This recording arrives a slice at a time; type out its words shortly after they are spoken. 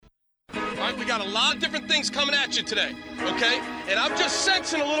right? We got a lot of different things coming at you today, okay? And I'm just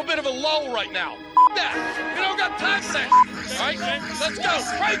sensing a little bit of a lull right now. That. We don't got time for that. All right? Let's go.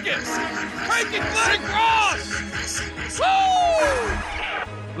 Crank it. Crank it, Glenn Cross.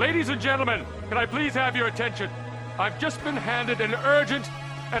 Woo! Ladies and gentlemen, can I please have your attention? I've just been handed an urgent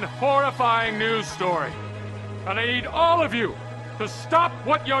and horrifying news story. And I need all of you to stop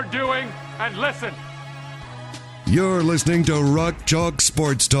what you're doing and listen. You're listening to Rock Chalk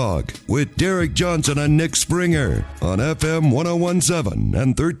Sports Talk with Derek Johnson and Nick Springer on FM 1017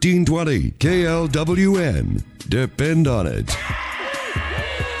 and 1320 KLWN. Depend on it.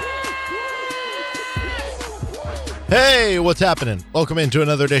 Hey, what's happening? Welcome into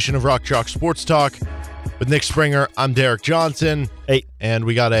another edition of Rock Chalk Sports Talk with Nick Springer. I'm Derek Johnson. Hey. And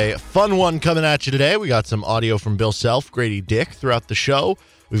we got a fun one coming at you today. We got some audio from Bill Self, Grady Dick throughout the show.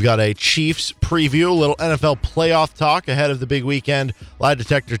 We've got a Chiefs preview, a little NFL playoff talk ahead of the big weekend, lie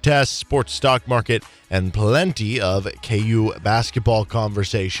detector tests, sports stock market, and plenty of KU basketball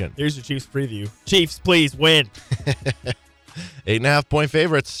conversation. Here's your Chiefs preview. Chiefs, please win. 8.5-point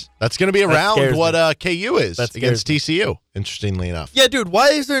favorites. That's going to be around what KU is against TCU, interestingly enough. Yeah, dude,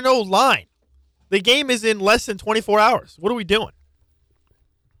 why is there no line? The game is in less than 24 hours. What are we doing?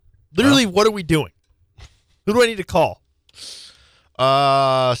 Literally, what are we doing? Who do I need to call?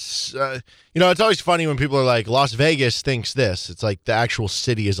 It's always funny when people are like, Las Vegas thinks this. It's like the actual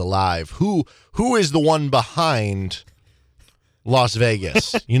city is alive. Who is the one behind Las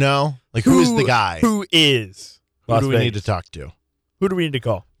Vegas? You know? Like, who is the guy? Who is Who Las do we Vegas? need to talk to? Who do we need to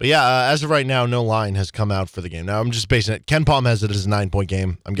call? But yeah, as of right now, no line has come out for the game. Now, I'm just basing it. Ken Palm has it as a 9-point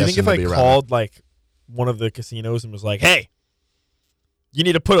game. I'm Do you guessing think if it'll I be around. called, like, one of the casinos and was like, hey, you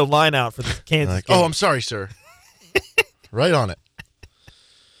need to put a line out for the Kansas game. Oh, I'm sorry, sir. Right on it.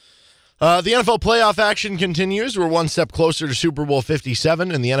 The NFL playoff action continues. We're one step closer to Super Bowl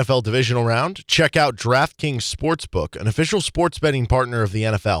 57 in the NFL divisional round. Check out DraftKings Sportsbook, an official sports betting partner of the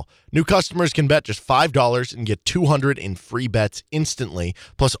NFL. New customers can bet just $5 and get $200 in free bets instantly.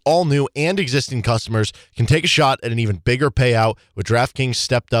 Plus, all new and existing customers can take a shot at an even bigger payout with DraftKings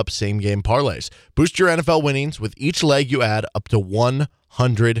stepped-up same-game parlays. Boost your NFL winnings with each leg you add up to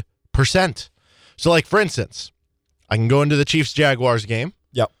 100%. So, like, for instance, I can go into the Chiefs-Jaguars game.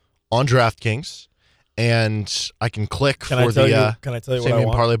 Yep. On DraftKings, and I can click Can for I tell the you what I same-game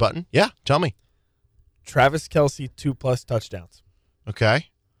want? parlay button. Yeah, tell me. Travis Kelce 2+ touchdowns. Okay.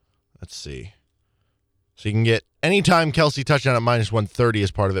 Let's see. So you can get anytime Kelce touchdown at -130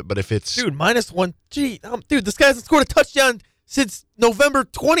 as part of it, but if it's... Dude, -1. Dude, this guy hasn't scored a touchdown since November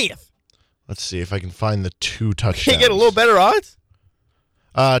 20th. Let's see if I can find the 2 touchdowns. Can you get a little better odds?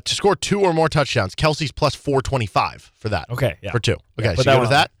 To score 2 or more touchdowns, Kelce's +425 for that. Okay, yeah. For 2. Okay, Yeah, so you go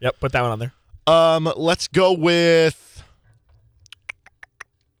with that? Yep, put that one on there. Let's go with...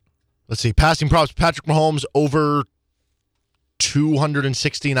 Let's see, passing props. Patrick Mahomes over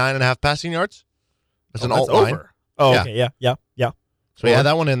 269.5 passing yards. That's an alt line. Over. Oh, Yeah. okay, yeah. So yeah,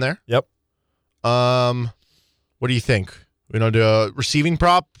 that one in there. Yep. What do you think? We don't do a receiving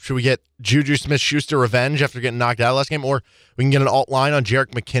prop? Should we get Juju Smith-Schuster revenge after getting knocked out last game? Or we can get an alt line on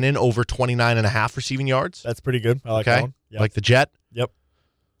Jerick McKinnon over 29.5 receiving yards? That's pretty good. I like that one. Yep. Like the Jet? Yep.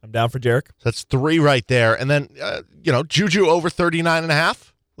 I'm down for Jerick. So that's 3 right there. And then, Juju over 39.5. A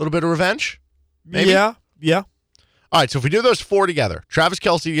little bit of revenge? Maybe? Yeah. All right, so if we do those 4 together, Travis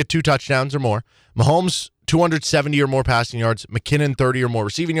Kelce, you get 2 touchdowns or more. Mahomes, 270 or more passing yards. McKinnon, 30 or more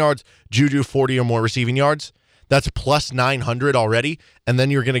receiving yards. Juju, 40 or more receiving yards. That's +900 already, and then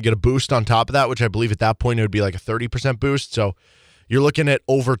you're going to get a boost on top of that, which I believe at that point it would be like a 30% boost. So you're looking at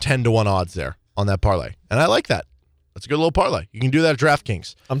over 10-1 odds there on that parlay, and I like that. That's a good little parlay. You can do that at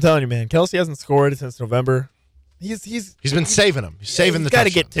DraftKings. I'm telling you, man. Kelce hasn't scored since November. He's been saving them. He's saving the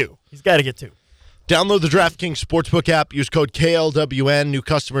touchdowns. He's got to get 2. Download the DraftKings Sportsbook app. Use code KLWN. New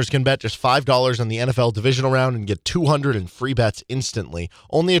customers can bet just $5 on the NFL divisional round and get $200 in free bets instantly.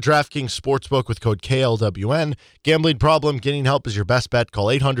 Only at DraftKings Sportsbook with code KLWN. Gambling problem? Getting help is your best bet. Call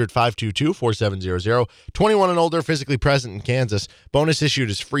 800-522-4700. 21 and older, physically present in Kansas. Bonus issued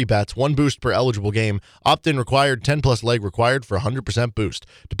is free bets. 1 boost per eligible game. Opt-in required. 10+ leg required for 100% boost.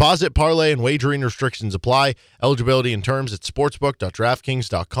 Deposit, parlay, and wagering restrictions apply. Eligibility and terms at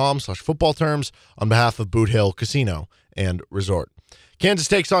sportsbook.draftkings.com/football terms. On behalf of Boot Hill Casino and Resort. Kansas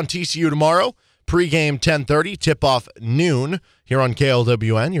takes on TCU tomorrow. Pre-game 10:30, tip-off noon here on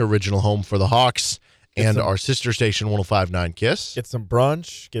KLWN, your original home for the Hawks, and our sister station 105.9 KISS. Get some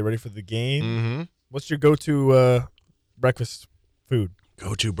brunch. Get ready for the game. Mm-hmm. What's your go-to breakfast food?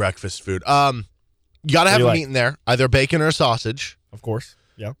 Go-to breakfast food. You got to have a meat in there, either bacon or a sausage. Of course,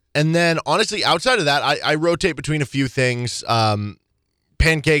 yeah. And then, honestly, outside of that, I rotate between a few things.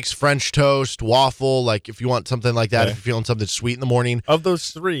 pancakes, French toast, waffle. Like if you want something like that, Okay. if you're feeling something sweet in the morning. Of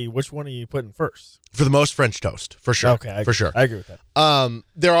those three, which one are you putting first? For the most, French toast, for sure. Okay, for sure. I agree with that.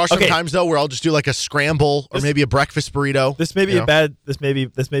 There are some Okay. times though where I'll just do like a scramble or maybe a breakfast burrito. This may be you a know? bad. This may be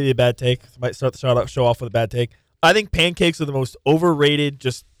a bad take. Might start the show off with a bad take. I think pancakes are the most overrated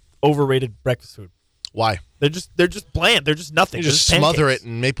breakfast food. Why? They're just bland. They're just nothing. You They're just smother pancakes. it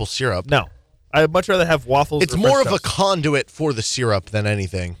in maple syrup. No, I'd much rather have waffles. It's or more French of a toast. conduit for the syrup than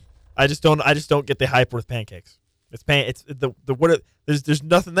anything. I just don't get the hype with pancakes. It's there's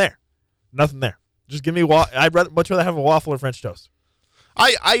nothing there. Nothing there. Just give me I'd much rather have a waffle or French toast.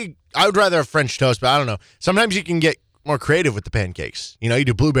 I would rather have French toast, but I don't know. Sometimes you can get more creative with the pancakes. You know, you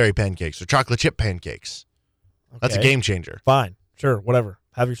do blueberry pancakes or chocolate chip pancakes. That's a Okay. game changer. Fine. Sure, whatever.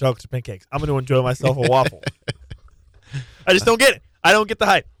 Have your chocolate chip pancakes. I'm going to enjoy myself a waffle. I just don't get it. I don't get the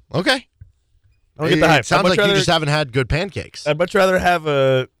hype. Okay. I don't get the hype. It sounds like you just haven't had good pancakes. I'd much rather have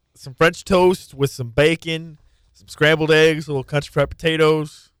some French toast with some bacon, some scrambled eggs, a little country fried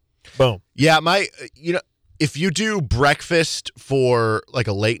potatoes. Boom. Yeah, if you do breakfast for like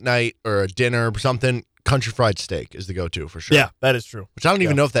a late night or a dinner or something, country fried steak is the go-to for sure. Yeah, that is true. Which I don't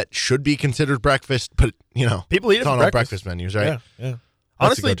even know if that should be considered breakfast, but People eat it it's for on all breakfast. breakfast menus, right? Yeah. That's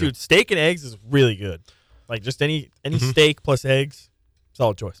Honestly, a go-to. dude, steak and eggs is really good. Like just any Mm-hmm. steak plus eggs,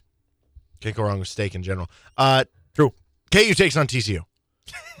 solid choice. Can't go wrong with steak in general. True. KU takes on TCU.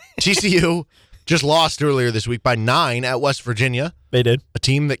 TCU just lost earlier this week by 9 at West Virginia, They did. a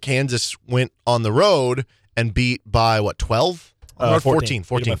team that Kansas went on the road and beat by, 12? 14.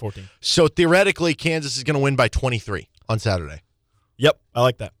 Beat them by 14. So theoretically, Kansas is going to win by 23 on Saturday. Yep, I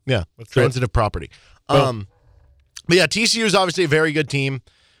like that. Yeah, Let's do it. transitive property. Boom. But yeah, TCU is obviously a very good team.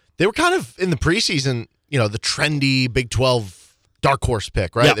 They were kind of in the preseason, the trendy Big 12 dark horse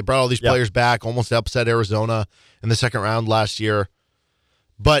pick, right? Yeah. They brought all these Yeah. players back, almost upset Arizona in the second round last year.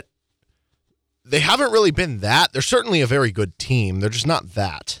 But they haven't really been that. They're certainly a very good team. They're just not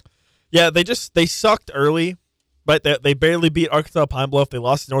that. Yeah, they sucked early, but they barely beat Arkansas Pine Bluff. They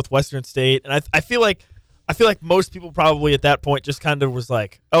lost to Northwestern State, and I feel like most people probably at that point just kind of was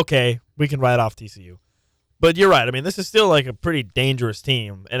like, okay, we can write off TCU. But you're right. I mean, this is still like a pretty dangerous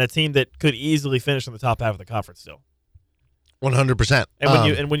team and a team that could easily finish in the top half of the conference still. 100%.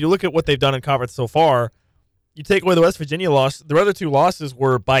 And when you look at what they've done in conference so far, you take away the West Virginia loss. Their other two losses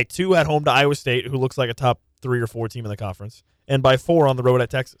were by 2 at home to Iowa State, who looks like a top 3 or 4 team in the conference, and by 4 on the road at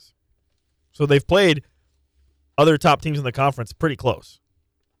Texas. So they've played other top teams in the conference pretty close,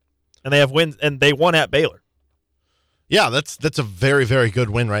 and they have wins. And they won at Baylor. Yeah, that's a very, very good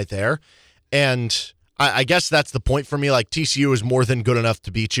win right there. And I guess that's the point for me. Like, TCU is more than good enough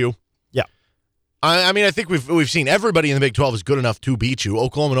to beat you. Yeah. I mean, I think we've seen everybody in the Big 12 is good enough to beat you.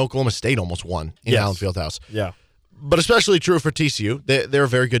 Oklahoma and Oklahoma State almost won in Yes. Allen Fieldhouse. Yeah. But especially true for TCU. They're a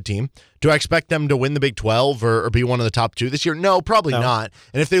very good team. Do I expect them to win the Big 12 or be one of the top 2 this year? No, probably No. not.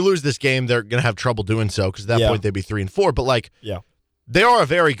 And if they lose this game, they're going to have trouble doing so because at that Yeah. point they'd be 3-4. But, like, Yeah. they are a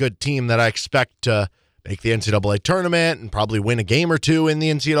very good team that I expect to make the NCAA tournament and probably win a game or two in the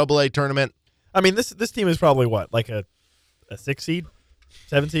NCAA tournament. I mean, this team is probably what, like a 6 seed,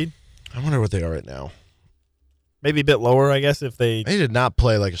 7 seed, I wonder what they are right now. maybe a bit lower, I guess. If they They did not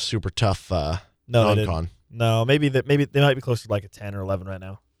play like a super tough no, they didn't. non-con. No, maybe they might be closer to like a 10 or 11 right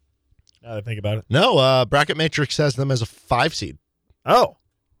now. Now that I think about it. No, Bracket Matrix has them as a 5 seed Oh.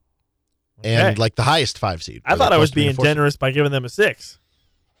 and Okay. like the highest 5 seed. I as thought I opposed was to being a being 4 seed. generous by giving them a 6.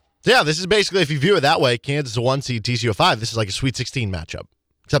 So yeah, this is basically, if you view it that way, Kansas a 1 seed, TCU a 5. This is like a Sweet 16 matchup,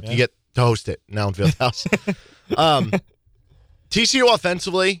 except Yeah. you get to host it now in Fieldhouse. TCU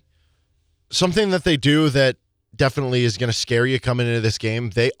offensively, something that they do that definitely is going to scare you coming into this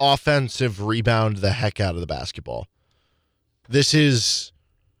game, they offensive rebound the heck out of the basketball. This is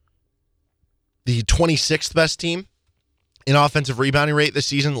the 26th best team in offensive rebounding rate this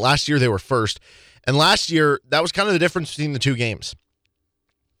season. Last year, they were first. And last year, that was kind of the difference between the two games.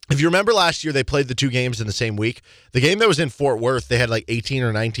 If you remember last year, they played the 2 games in the same week. The game that was in Fort Worth, they had like 18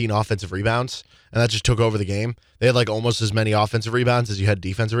 or 19 offensive rebounds, and that just took over the game. They had like almost as many offensive rebounds as you had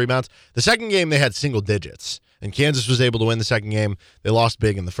defensive rebounds. The second game, they had single digits, and Kansas was able to win the second game. They lost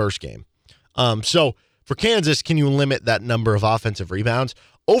big in the first game. So for Kansas, can you limit that number of offensive rebounds?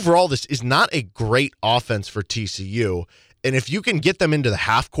 Overall, this is not a great offense for TCU, and if you can get them into the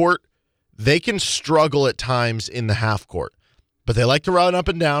half court, they can struggle at times in the half court. But they like to run up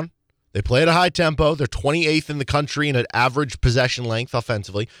and down. They play at a high tempo. They're 28th in the country in an average possession length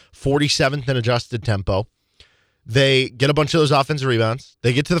offensively, 47th in adjusted tempo. They get a bunch of those offensive rebounds.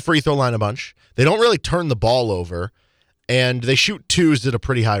 They get to the free throw line a bunch. They don't really turn the ball over, and they shoot 2s at a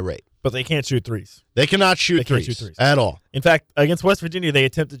pretty high rate. But they can't shoot threes. They cannot shoot They can't threes shoot threes. at all. In fact, against West Virginia, they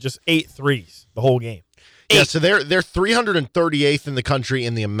attempted just 8 threes the whole game. Yeah, so they're 338th in the country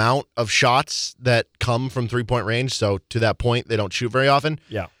in the amount of shots that come from three-point range. So to that point, they don't shoot very often.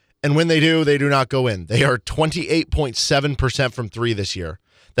 Yeah. And when they do not go in. They are 28.7% from three this year.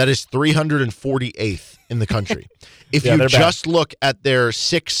 That is 348th in the country. If Yeah, you they're bad. just look at their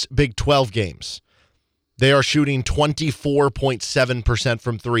 6 Big 12 games, they are shooting 24.7%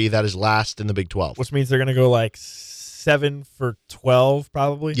 from three. That is last in the Big 12. Which means they're going to go like 7 for 12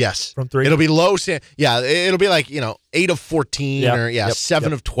 probably. Yes. From three. It'll be low. Yeah, it'll be like, 8 of 14 Yep, or, yep,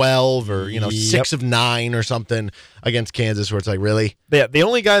 7 yep. of 12 or, Yep. 6 of 9 or something against Kansas where it's like, really? Yeah, the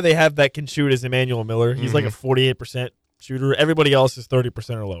only guy they have that can shoot is Emmanuel Miller. He's like a 48% shooter. Everybody else is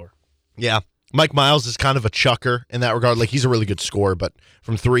 30% or lower. Yeah. Mike Miles is kind of a chucker in that regard. Like, he's a really good scorer, but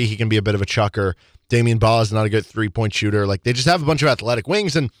from three, he can be a bit of a chucker. Damian Baugh is not a good three-point shooter. Like, they just have a bunch of athletic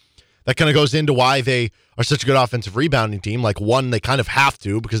wings, and that kind of goes into why they are such a good offensive rebounding team. Like, one, they kind of have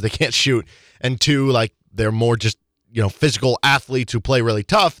to because they can't shoot, and two, like, they're more just, physical athletes who play really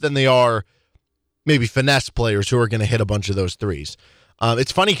tough than they are maybe finesse players who are going to hit a bunch of those threes.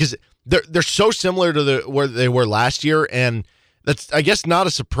 It's funny because they're so similar to where they were last year, and that's, I guess, not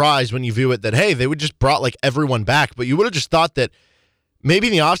a surprise when you view it that, hey, they would just brought like everyone back, but you would have just thought that maybe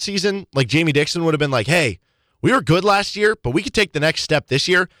in the offseason, like Jamie Dixon would have been like, hey, we were good last year, but we could take the next step this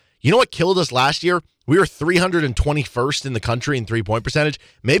year. You know what killed us last year? We were 321st in the country in three-point percentage.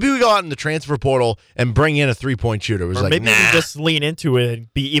 Maybe we go out in the transfer portal and bring in a three-point shooter. It was Or like, maybe nah. we just lean into it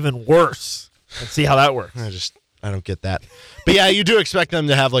and be even worse and see how that works. I don't get that. But yeah, you do expect them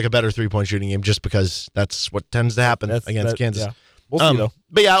to have like a better three-point shooting game just because that's what tends to happen against Kansas. Yeah. We'll see, though.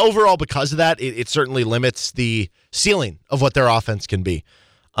 But yeah, overall, because of that, it certainly limits the ceiling of what their offense can be.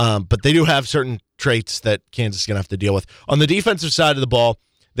 But they do have certain traits that Kansas is going to have to deal with. On the defensive side of the ball,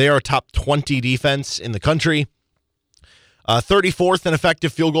 they are a top 20 defense in the country. 34th in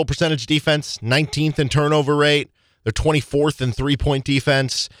effective field goal percentage defense, 19th in turnover rate. They're 24th in three-point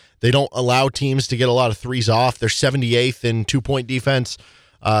defense. They don't allow teams to get a lot of threes off. They're 78th in two-point defense,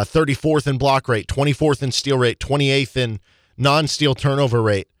 34th in block rate, 24th in steal rate, 28th in non-steal turnover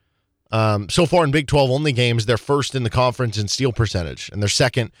rate. So far in Big 12 only games, they're first in the conference in steal percentage, and they're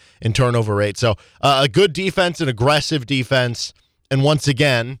second in turnover rate. So a good defense, an aggressive defense, and once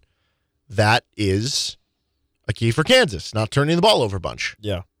again, that is a key for Kansas, not turning the ball over a bunch.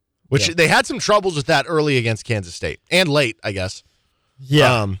 Yeah. Which they had some troubles with that early against Kansas State, and late, I guess.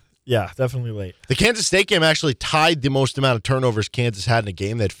 Yeah. Definitely late. The Kansas State game actually tied the most amount of turnovers Kansas had in a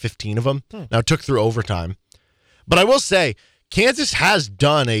game. They had 15 of them. Now, it took through overtime. But I will say, Kansas has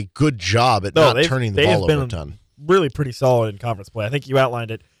done a good job at not turning the ball over a ton. Really pretty solid in conference play. I think you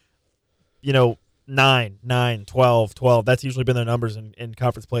outlined it. 9, 12. That's usually been their numbers in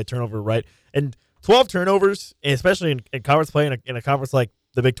conference play turnover, right? And 12 turnovers, especially in conference play, in a conference like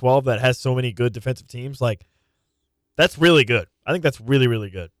the Big 12 that has so many good defensive teams, like, that's really good. I think that's really, really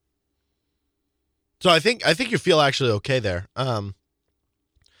good. So I think you feel actually okay there.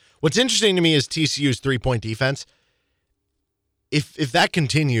 What's interesting to me is TCU's three-point defense. If that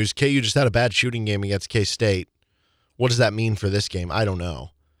continues, KU just had a bad shooting game against K-State. What does that mean for this game? I don't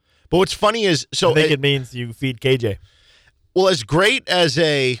know. But what's funny is, I think it means you feed KJ. Well, as great as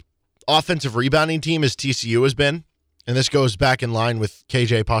a offensive rebounding team as TCU has been, and this goes back in line with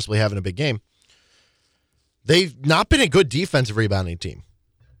KJ possibly having a big game, they've not been a good defensive rebounding team.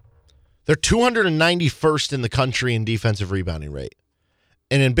 They're 291st in the country in defensive rebounding rate.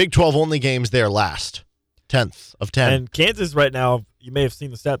 And in Big 12 only games, they're last. 10th of 10. And Kansas right now, you may have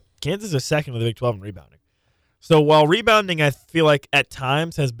seen the stat, Kansas is second in the Big 12 in rebounding. So while rebounding, I feel like at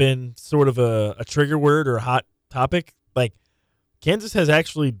times has been sort of a trigger word or a hot topic, like Kansas has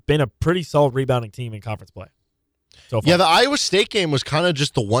actually been a pretty solid rebounding team in conference play. So far. Yeah, the Iowa State game was kind of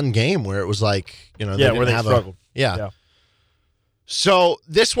just the one game where it was like, where they struggled. Yeah. So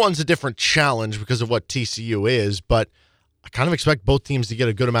this one's a different challenge because of what TCU is, but I kind of expect both teams to get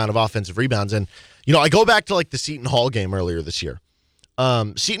a good amount of offensive rebounds. And, I go back to like the Seton Hall game earlier this year.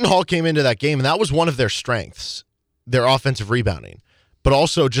 Seton Hall came into that game, and that was one of their strengths, their offensive rebounding. But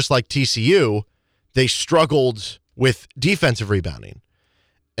also, just like TCU, they struggled with defensive rebounding.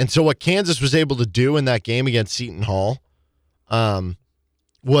 And so what Kansas was able to do in that game against Seton Hall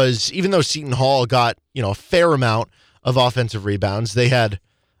was, even though Seton Hall got, a fair amount of offensive rebounds, they had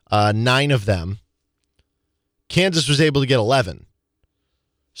 9 of them. Kansas was able to get 11.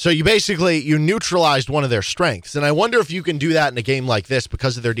 So you neutralized one of their strengths. And I wonder if you can do that in a game like this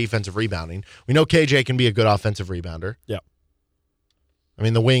because of their defensive rebounding. We know KJ can be a good offensive rebounder. Yeah. I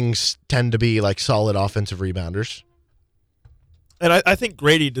mean, the wings tend to be like solid offensive rebounders. And I think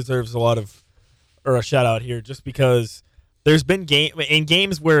Grady deserves a shout out here just because there's been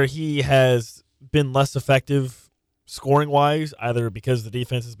games where he has been less effective scoring wise, either because the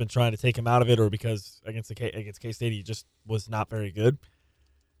defense has been trying to take him out of it or because against K-State he just was not very good.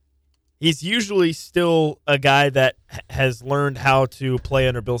 He's usually still a guy that has learned how to play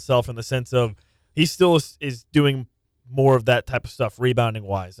under Bill Self in the sense of he still is doing more of that type of stuff, rebounding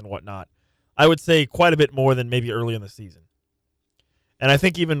wise and whatnot. I would say quite a bit more than maybe early in the season. And I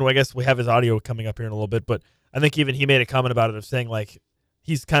think even, I guess we have his audio coming up here in a little bit, but I think even he made a comment about it of saying like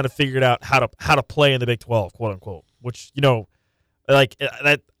he's kind of figured out how to play in the Big 12, quote unquote, which, like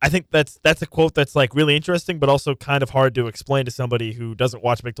that. I think that's a quote that's like really interesting, but also kind of hard to explain to somebody who doesn't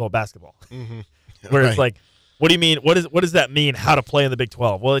watch Big 12 basketball. Mm-hmm. Where Right. it's like, what do you mean? What does that mean? How to play in the Big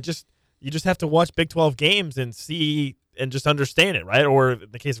 12? Well, you just have to watch Big 12 games and see and just understand it, right? Or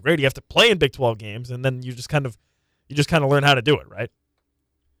in the case of Grady, you have to play in Big 12 games, and then you just kind of learn how to do it, right?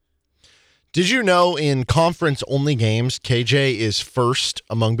 Did you know in conference-only games, KJ is first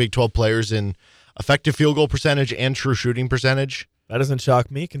among Big 12 players in effective field goal percentage and true shooting percentage? That doesn't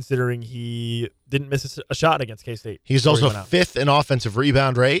shock me, considering he didn't miss a shot against K-State. He's also fifth in offensive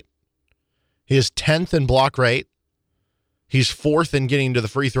rebound rate. He is 10th in block rate. He's fourth in getting to the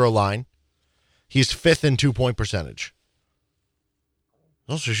free throw line. He's fifth in two-point percentage.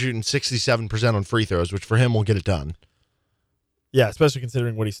 He's also shooting 67% on free throws, which for him will get it done. Yeah, especially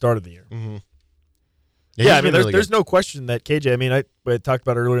considering what he started the year. Mm-hmm. Yeah, I mean, there's no question that KJ, I mean, I talked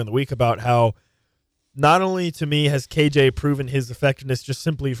about it earlier in the week about how not only to me has KJ proven his effectiveness just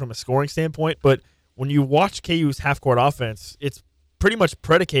simply from a scoring standpoint, but when you watch KU's half-court offense, it's pretty much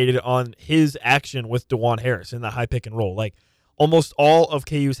predicated on his action with DeJuan Harris in the high pick and roll. Like, almost all of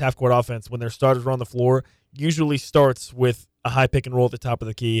KU's half-court offense, when their starters are on the floor, usually starts with a high pick and roll at the top of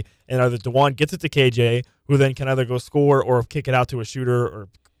the key, and either DeJuan gets it to KJ, who then can either go score or kick it out to a shooter or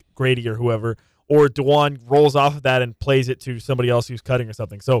Grady or whoever, or DeJuan rolls off of that and plays it to somebody else who's cutting or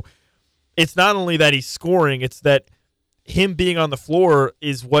something. So it's not only that he's scoring, it's that him being on the floor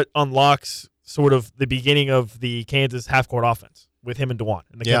is what unlocks sort of the beginning of the Kansas half-court offense with him and DeJuan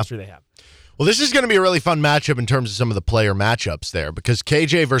and the chemistry they have. Well, this is going to be a really fun matchup in terms of some of the player matchups there because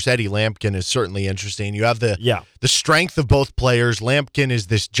KJ versus Eddie Lampkin is certainly interesting. You have the strength of both players. Lampkin is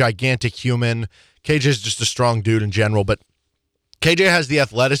this gigantic human. KJ is just a strong dude in general, but KJ has the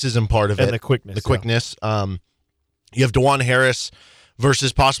athleticism part of it. And the quickness. You have DeJuan Harris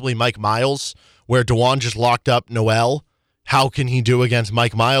versus possibly Mike Miles, where DeJuan just locked up Noel. How can he do against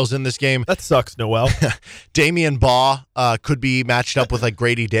Mike Miles in this game? That sucks, Noel. Damian Baugh could be matched up with like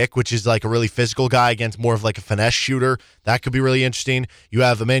Grady Dick, which is like a really physical guy against more of like a finesse shooter. That could be really interesting. You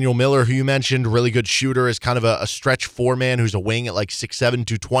have Emmanuel Miller, who you mentioned, really good shooter, is kind of a stretch four-man who's a wing at like 6'7",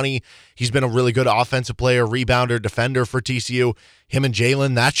 220. He's been a really good offensive player, rebounder, defender for TCU. Him and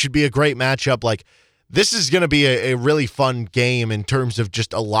Jalen, that should be a great matchup. Like, this is going to be a really fun game in terms of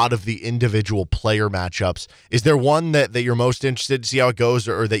just a lot of the individual player matchups. Is there one that you're most interested to see how it goes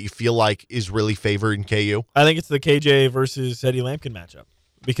or that you feel like is really favored in KU? I think it's the KJ versus Eddie Lampkin matchup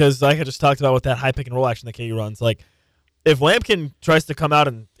because like I just talked about with that high pick and roll action that KU runs, like if Lampkin tries to come out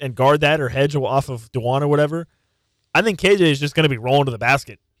and guard that or hedge off of DeJuan or whatever, I think KJ is just going to be rolling to the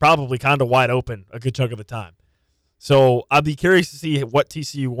basket, probably kind of wide open a good chunk of the time. So I'll be curious to see what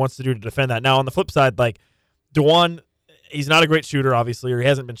TCU wants to do to defend that. Now, on the flip side, like DeJuan, he's not a great shooter, obviously, or he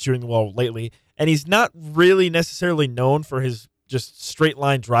hasn't been shooting well lately, and he's not really necessarily known for his just straight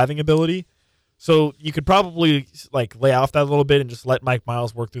line driving ability. So you could probably like lay off that a little bit and just let Mike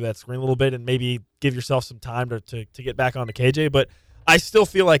Miles work through that screen a little bit and maybe give yourself some time to get back onto KJ. But I still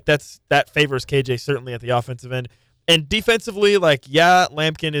feel like that favors KJ certainly at the offensive end. And defensively, like, yeah,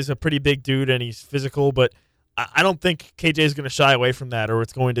 Lampkin is a pretty big dude and he's physical, but I don't think KJ is going to shy away from that or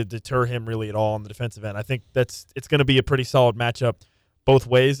it's going to deter him really at all on the defensive end. I think it's going to be a pretty solid matchup both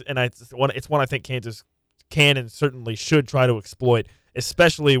ways, and it's one I think Kansas can and certainly should try to exploit,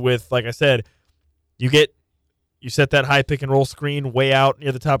 especially with, like I said, you set that high pick and roll screen way out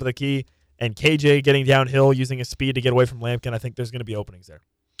near the top of the key, and KJ getting downhill using his speed to get away from Lampkin. I think there's going to be openings there.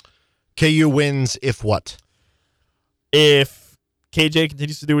 KU wins if what? If KJ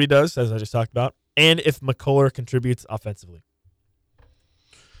continues to do what he does, as I just talked about, and if McCullough contributes offensively.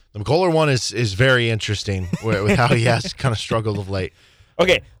 The McCullough one is very interesting with how he has kind of struggled of late.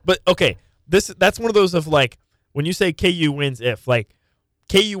 That's one of those of like when you say KU wins if like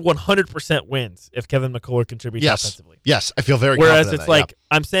KU 100% wins if Kevin McCullough contributes offensively. Yes, I feel very Whereas confident it's like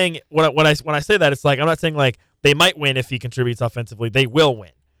I'm saying when I say that it's like I'm not saying like they might win if he contributes offensively. They will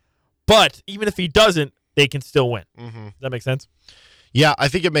win. But even if he doesn't, they can still win. Mm-hmm. Does that make sense? Yeah, I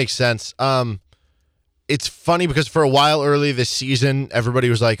think it makes sense. it's funny because for a while early this season, everybody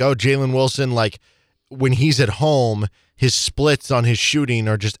was like, oh, Jalen Wilson, like when he's at home, his splits on his shooting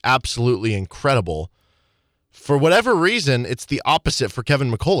are just absolutely incredible. For whatever reason, it's the opposite for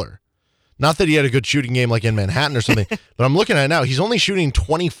Kevin McCullough. Not that he had a good shooting game like in Manhattan or something, but I'm looking at it now. He's only shooting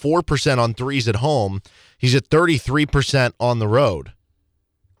 24% on threes at home. He's at 33% on the road.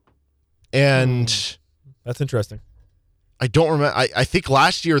 And that's interesting. I don't remember. I think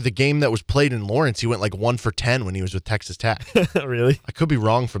last year, the game that was played in Lawrence, he went like 1 for 10 when he was with Texas Tech. Really? I could be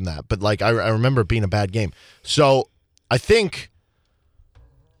wrong from that, but like I remember it being a bad game. So I think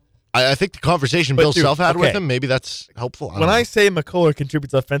the conversation Bill Self had with him, maybe that's helpful. When I say McCullough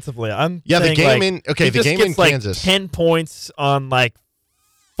contributes offensively, I'm saying the game he the game gets in Kansas, like 10 points on like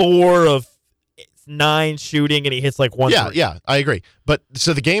 4 of 9 shooting, and he hits like 1. Yeah, I agree. But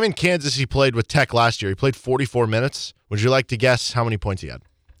so the game in Kansas he played with Tech last year, he played 44 minutes. Would you like to guess how many points he had?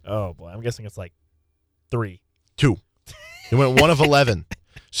 Oh boy, I'm guessing it's like 3. 2. He went 1 of 11.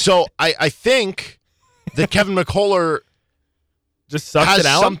 So I think that Kevin McCullough just sucks has it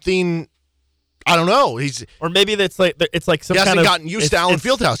out. Something. I don't know. Or maybe it's like some he kind hasn't of gotten used to Allen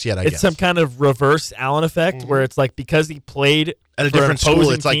Fieldhouse yet. I guess it's some kind of reverse Allen effect where it's like because he played at a different school,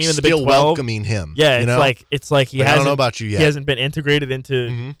 it's like still welcoming him. Yeah, it's like he hasn't. I don't know about you yet. He hasn't been integrated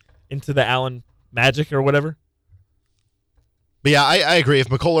into the Allen magic or whatever. But yeah, I agree. If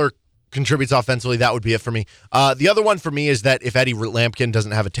McCullough contributes offensively, that would be it for me. The other one for me is that if Eddie Lampkin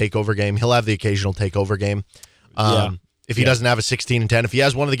doesn't have a takeover game, he'll have the occasional takeover game. If he doesn't have a 16-10, if he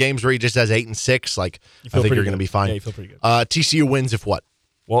has one of the games where he just has 8-6, like I think you're going to be fine. Yeah, you feel pretty good. TCU wins if what?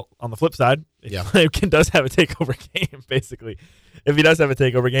 Well, on the flip side, if Lampkin does have a takeover game, basically, if he does have a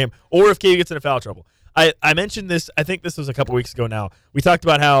takeover game, or if KU gets into foul trouble. I mentioned this, I think this was a couple weeks ago now. We talked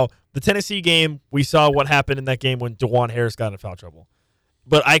about how the Tennessee game, we saw what happened in that game when DeJuan Harris got into foul trouble.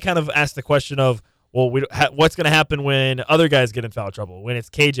 But I kind of asked the question of, well, what's going to happen when other guys get in foul trouble? When it's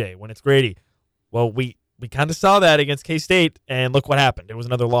KJ, when it's Grady? Well, we kind of saw that against K-State, and look what happened. It was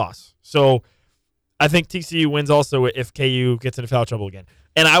another loss. So I think TCU wins also if KU gets into foul trouble again.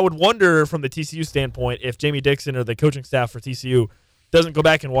 And I would wonder from the TCU standpoint if Jamie Dixon or the coaching staff for TCU doesn't go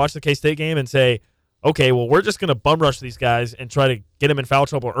back and watch the K-State game and say, okay, well, we're just going to bum rush these guys and try to get them in foul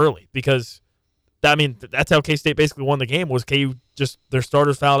trouble early because, that's how K-State basically won the game was KU just their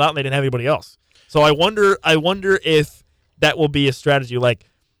starters fouled out and they didn't have anybody else. So I wonder if that will be a strategy. Like,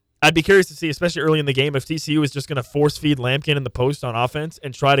 I'd be curious to see, especially early in the game, if TCU is just going to force feed Lampkin in the post on offense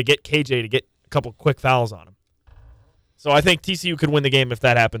and try to get KJ to get a couple quick fouls on him. So I think TCU could win the game if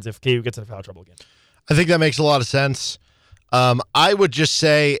that happens, if KU gets in foul trouble again. I think that makes a lot of sense. I would just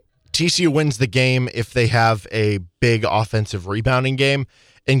say TCU wins the game if they have a big offensive rebounding game.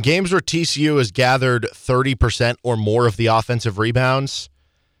 In games where TCU has gathered 30% or more of the offensive rebounds,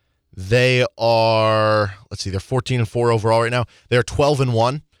 they are, they're 14-4 overall right now. They're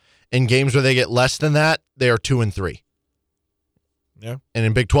 12-1. In games where they get less than that, they are 2-3. Yeah. And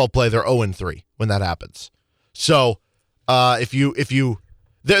in Big 12 play, they're 0-3 when that happens. So they're going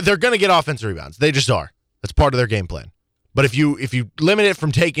to get offensive rebounds. They just are. That's part of their game plan. But if you limit it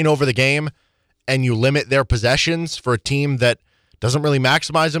from taking over the game and you limit their possessions for a team that doesn't really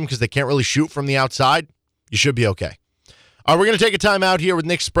maximize them because they can't really shoot from the outside, you should be okay. All right, we're going to take a time out here with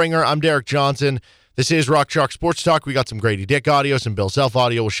Nick Springer. I'm Derek Johnson. This is Rock Chalk Sports Talk. We got some Grady Dick audio, some Bill Self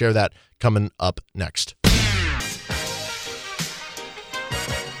audio. We'll share that coming up next.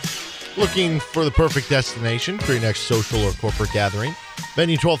 Looking for the perfect destination for your next social or corporate gathering?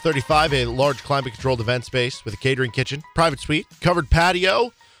 Venue 1235, a large climate-controlled event space with a catering kitchen, private suite, covered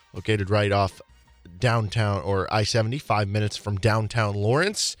patio, located right off downtown or I-70, 5 minutes from downtown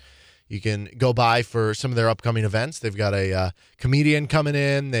Lawrence. You can go by for some of their upcoming events. They've got a comedian coming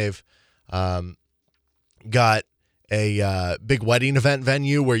in. They've got a big wedding event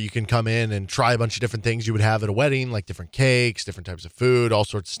venue where you can come in and try a bunch of different things you would have at a wedding, like different cakes, different types of food, all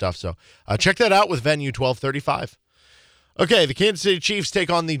sorts of stuff. So check that out with Venue 1235. Okay, the Kansas City Chiefs take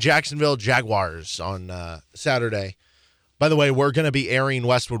on the Jacksonville Jaguars on Saturday. By the way, we're going to be airing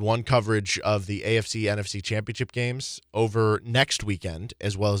Westwood One coverage of the AFC NFC Championship games over next weekend,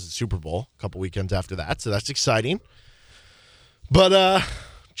 as well as the Super Bowl, a couple weekends after that. So that's exciting. But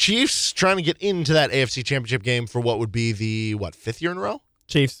Chiefs trying to get into that AFC Championship game for what would be the, fifth year in a row?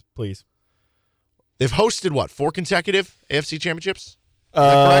 Chiefs, please. They've hosted, 4 consecutive AFC Championships? Is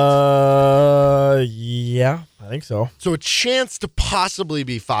that correct? Yeah, I think so. So a chance to possibly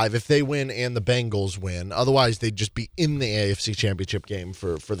be 5 if they win and the Bengals win. Otherwise, they'd just be in the AFC Championship game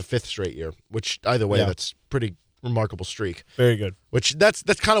for the 5th straight year, which, either way, that's pretty remarkable streak. Very good. Which, that's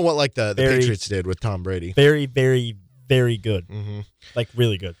kind of what, the Patriots did with Tom Brady. Very, very, very good. Mm-hmm.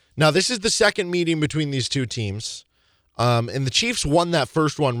 Really good. Now, this is the second meeting between these two teams. And the Chiefs won that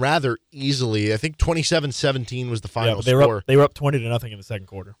first one rather easily. I think 27-17 was the final score. They were up 20-0 in the second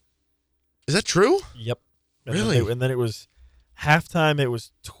quarter. Is that true? Yep. Really? And then it was halftime. It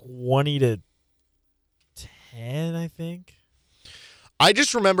was 20-10, I think. I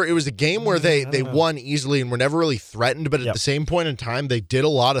just remember it was a game where they won easily and were never really threatened, but at the same point in time, they did a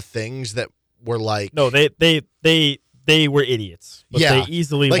lot of things that were like... No, they were idiots, but they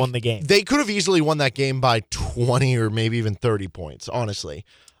easily won the game. They could have easily won that game by 20 or maybe even 30 points, honestly.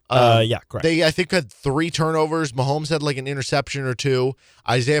 Yeah, correct. They, I think, had 3 turnovers. Mahomes had like an interception or 2.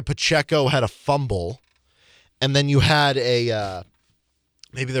 Isaiah Pacheco had a fumble. And then you had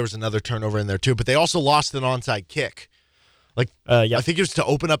maybe there was another turnover in there too, but they also lost an onside kick. I think it was to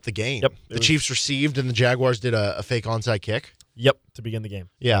open up the game. Yep, the Chiefs received and the Jaguars did a fake onside kick. Yep, to begin the game.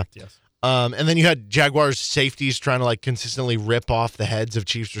 Yeah. Correct, yes. And then you had Jaguars safeties trying to like consistently rip off the heads of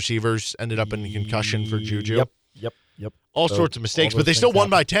Chiefs receivers. Ended up in a concussion for Juju. Yep. All sorts of mistakes, but they still won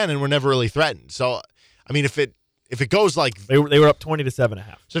by 10 and were never really threatened. So, I mean, if it goes like they were up 20-7.5.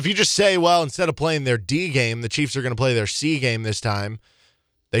 So if you just say, well, instead of playing their D game, the Chiefs are going to play their C game this time,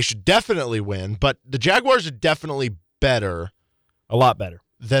 they should definitely win. But the Jaguars are definitely better. A lot better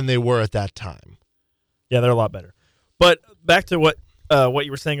than they were at that time. Yeah, they're a lot better. But back to what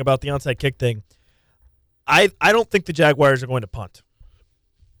you were saying about the onside kick thing, I don't think the Jaguars are going to punt.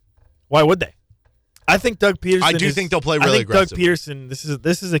 Why would they? I think Doug Peterson. I do think they'll play really aggressive. Doug Peterson. This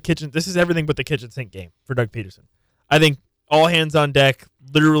is everything but the kitchen sink game for Doug Peterson. I think all hands on deck.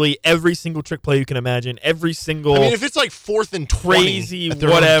 Literally every single trick play you can imagine. Every single. I mean, if it's like 4th and 20, crazy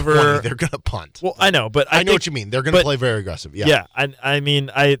whatever, 20, they're gonna punt. Well, I know, but I know what you mean. They're gonna play very aggressive. Yeah. Yeah. I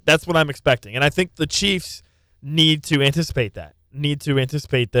mean, that's what I'm expecting, and I think the Chiefs need to anticipate that.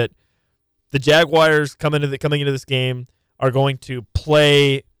 The Jaguars coming into this game are going to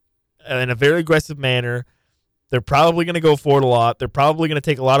play in a very aggressive manner. They're probably going to go for it a lot. They're probably going to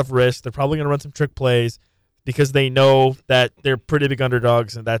take a lot of risks. They're probably going to run some trick plays because they know that they're pretty big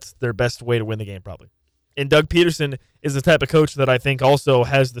underdogs, and that's their best way to win the game probably. And Doug Peterson is the type of coach that I think also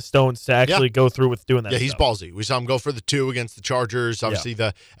has the stones to actually go through with doing that. Yeah, he's ballsy. We saw him go for the 2 against the Chargers. Obviously,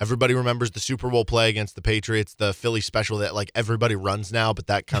 everybody remembers the Super Bowl play against the Patriots, the Philly special that like everybody runs now, but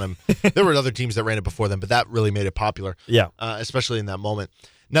that kind of there were other teams that ran it before them, but that really made it popular. Yeah, especially in that moment.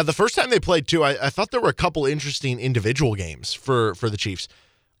 Now, the first time they played too, I thought there were a couple interesting individual games for the Chiefs.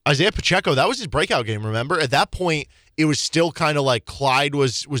 Isaiah Pacheco, that was his breakout game. Remember, at that point, it was still kind of like Clyde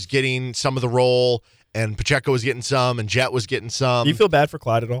was getting some of the role. And Pacheco was getting some, and Jet was getting some. Do you feel bad for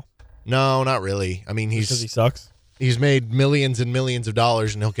Clyde at all? No, not really. I mean, because he sucks. He's made millions and millions of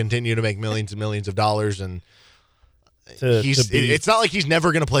dollars, and he'll continue to make millions and millions of dollars. And it's not like he's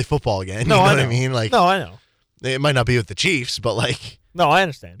never going to play football again. No, you know I what I mean? Like, no, I know. It might not be with the Chiefs, but like, no, I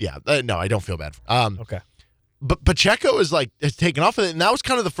understand. Yeah, no, I don't feel bad. Okay, but Pacheco has taken off of it, and that was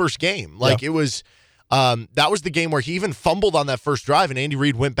kind of the first game. Like it was, that was the game where he even fumbled on that first drive, and Andy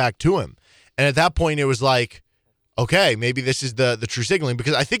Reid went back to him. And at that point, it was like, okay, maybe this is the true signaling,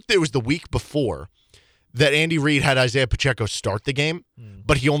 because I think it was the week before that Andy Reid had Isaiah Pacheco start the game,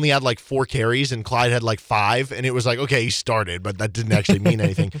 but he only had like 4 carries and Clyde had like 5, and it was like, okay, he started, but that didn't actually mean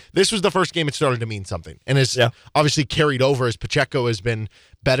anything. This was the first game it started to mean something, and it's obviously carried over as Pacheco has been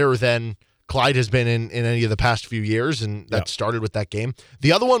better than Clyde has been in any of the past few years, and that started with that game.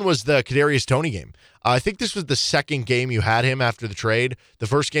 The other one was the Kadarius Toney game. I think this was the second game you had him after the trade. The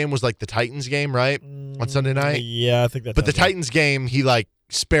first game was like the Titans game, right? On Sunday night? Yeah, I think that's. But the Titans game, he like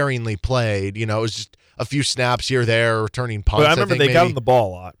sparingly played. You know, it was just a few snaps here, there, returning punts. But I remember they got him the ball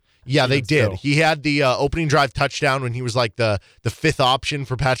a lot. Yeah, they did. He had the opening drive touchdown when he was like the 5th option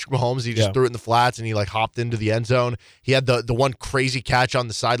for Patrick Mahomes. He just threw it in the flats and he like hopped into the end zone. He had the one crazy catch on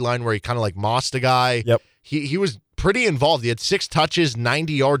the sideline where he kind of like mossed a guy. Yep. He was pretty involved. He had 6 touches,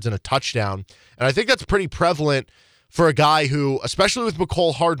 90 yards, and a touchdown. And I think that's pretty prevalent for a guy who, especially with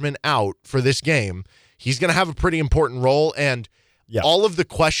Mecole Hardman out for this game, he's going to have a pretty important role. And all of the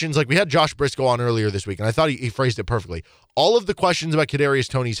questions, like we had Josh Briscoe on earlier this week, and I thought he phrased it perfectly. All of the questions about Kadarius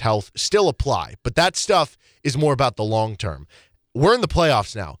Toney's health still apply, but that stuff is more about the long term. We're in the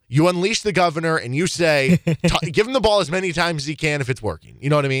playoffs now. You unleash the governor and you say, give him the ball as many times as he can if it's working. You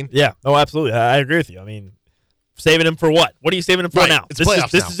know what I mean? Yeah. Oh, absolutely. I agree with you. I mean, saving him for what? What are you saving him for now? It's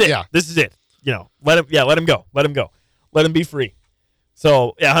playoffs this is it. Yeah. This is it. You know, let him go. Let him go. Let him be free.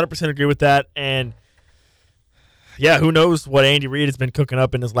 So, 100% agree with that. And, who knows what Andy Reid has been cooking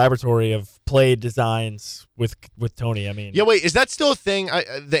up in his laboratory of play designs with Toney. I mean. Yeah, wait, is that still a thing?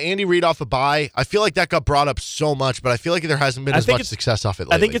 The Andy Reid off a bye, I feel like that got brought up so much, but I feel like there hasn't been as much success off it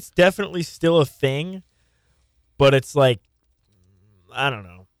lately. I think it's definitely still a thing, but it's like, I don't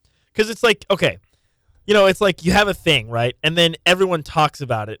know. Because it's like, okay, it's like you have a thing, right? And then everyone talks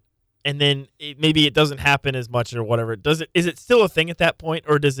about it, and then maybe it doesn't happen as much or whatever. Is it still a thing at that point,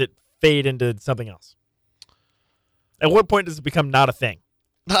 or does it fade into something else? At what point does it become not a thing?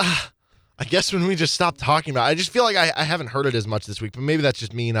 I guess when we just stop talking about it. I just feel like I haven't heard it as much this week, but maybe that's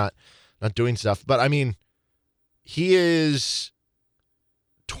just me not doing stuff. But I mean, he is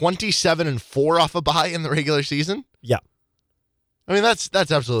 27-4 off a bye in the regular season. Yeah. I mean, that's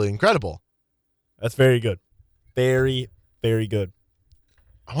absolutely incredible. That's very good. Very, very good.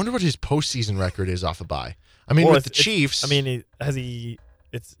 I wonder what his postseason record is off a bye. I mean, with the Chiefs.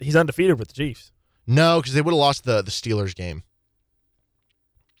 He's undefeated with the Chiefs. No, because they would have lost the Steelers game.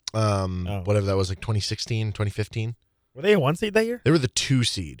 Whatever that was, like 2016, 2015. Were they a 1 seed that year? They were the 2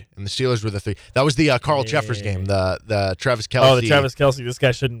 seed, and the Steelers were the 3. That was the Carl Jeffers game, the Travis Kelce. Oh, the Travis Kelce. This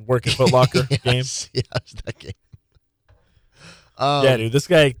guy shouldn't work at Foot Locker game. Yes, that game. Yeah, dude, this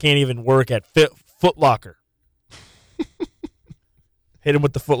guy can't even work at Foot Locker. Hit him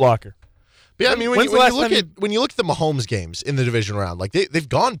with the Foot Locker. But yeah, I mean, when you look at the Mahomes games in the division round, like they've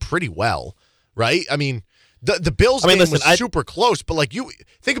gone pretty well, right? I mean, the Bills game was super close, but like you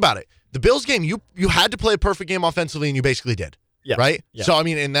think about it, the Bills game you had to play a perfect game offensively, and you basically did. Yeah. Right? Yeah. So, I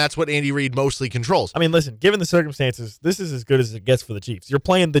mean, and that's what Andy Reid mostly controls. I mean, listen, given the circumstances, this is as good as it gets for the Chiefs. You're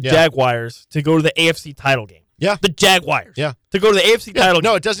playing the Jaguars to go to the AFC title game. Yeah. The Jaguars. Yeah. To go to the AFC title game.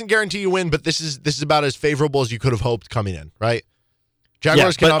 No, it doesn't guarantee you win, but this is about as favorable as you could have hoped coming in, right?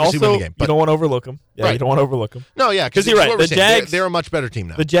 Jaguars can obviously win the game. But you don't want to overlook them. Yeah, right. You don't want to overlook them. No, yeah, because you're right. The Jags, they're a much better team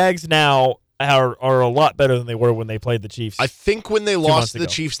now. The Jags now are a lot better than they were when they played the Chiefs. I think when they lost to the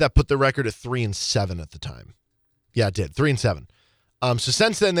Chiefs, that put the record at 3-7 at the time. Yeah, it did. 3-7. So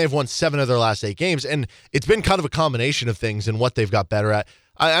since then, they've won 7 of their last 8 games, and it's been kind of a combination of things and what they've got better at.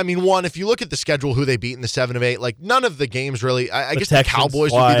 I mean, one, if you look at the schedule, who they beat in the 7 of 8, like none of the games really. I guess the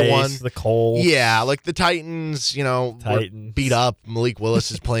Cowboys would be the one. The Colts. Yeah, like the Titans, were beat up. Malik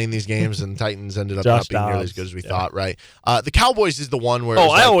Willis is playing these games, and the Titans ended up not being nearly as good as we thought, right? The Cowboys is the one where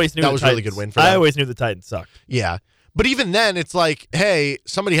I always knew that was a really good win for them. I always knew the Titans sucked. Yeah. But even then, it's like, hey,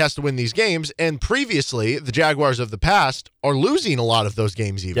 somebody has to win these games. And previously, the Jaguars of the past are losing a lot of those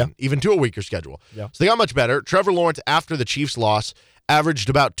games even to a weaker schedule. Yeah. So they got much better. Trevor Lawrence, after the Chiefs loss, averaged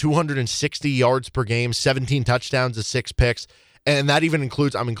about 260 yards per game, 17 touchdowns to 6 picks. And that even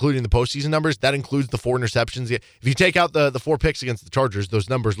includes, I'm including the postseason numbers, that includes the 4 interceptions. If you take out the 4 picks against the Chargers, those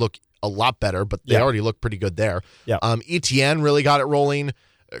numbers look a lot better, but they already look pretty good there. Yeah. ETN really got it rolling.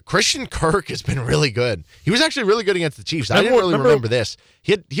 Christian Kirk has been really good. He was actually really good against the Chiefs. I didn't really remember this.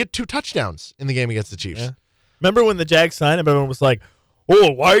 He had 2 touchdowns in the game against the Chiefs. Yeah. Remember when the Jags signed him? Everyone was like,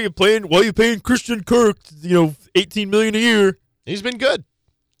 "Oh, why are you paying Christian Kirk? $18 million a year." He's been good.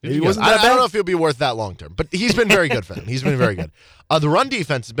 He wasn't that bad. I don't know if he'll be worth that long term, but he's been very good for them. He's been very good. The run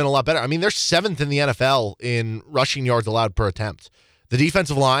defense has been a lot better. I mean, they're 7th in the NFL in rushing yards allowed per attempt. The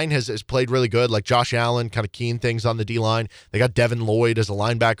defensive line has played really good, like Josh Allen, kind of keying things on the D-line. They got Devin Lloyd as a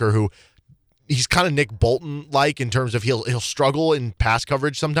linebacker who he's kind of Nick Bolton-like in terms of he'll struggle in pass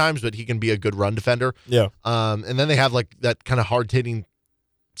coverage sometimes, but he can be a good run defender. Yeah. And then they have like that kind of hard-hitting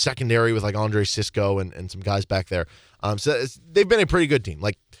secondary with like Andre Sisco and some guys back there. So they've been a pretty good team.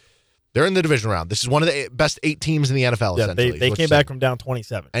 Like they're in the division round. This is one of the best 8 teams in the NFL, essentially. They came back from down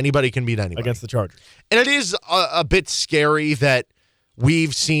 27. Anybody can beat anybody. Against the Chargers. And it is a bit scary that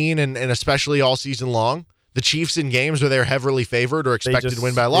we've seen, and especially all season long, the Chiefs in games where they're heavily favored or expected to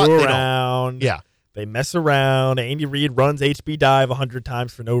win by a lot. They don't. Yeah. They mess around. Andy Reid runs HB dive 100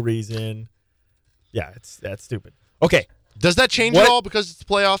 times for no reason. Yeah, that's stupid. Okay. Does that change at all because it's the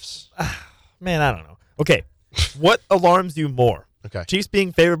playoffs? Man, I don't know. Okay. What alarms you more? Okay. Chiefs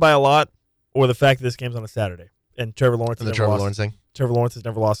being favored by a lot, or the fact that this game's on a Saturday and Trevor Lawrence has never lost. Trevor Lawrence has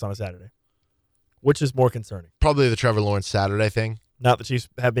never lost on a Saturday. Which is more concerning? Probably the Trevor Lawrence Saturday thing. Not the Chiefs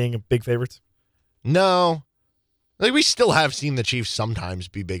being big favorites? No. Like we still have seen the Chiefs sometimes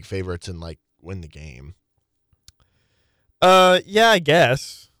be big favorites and like win the game. Yeah, I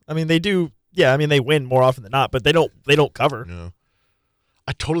guess. I mean, they do. Yeah, I mean, they win more often than not, but they don't cover. No.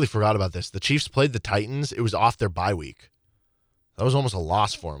 I totally forgot about this. The Chiefs played the Titans. It was off their bye week. That was almost a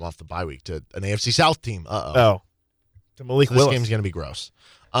loss for them off the bye week to an AFC South team. Oh. To Malik Willis. This game's going to be gross.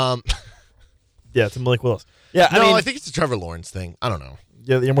 Yeah, to Malik Willis. Yeah, I think it's the Trevor Lawrence thing. I don't know.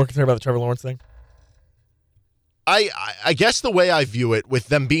 Yeah, you're more concerned about the Trevor Lawrence thing? I guess the way I view it, with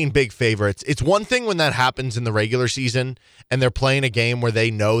them being big favorites, it's one thing when that happens in the regular season and they're playing a game where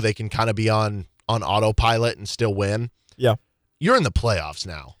they know they can kind of be on autopilot and still win. Yeah. You're in the playoffs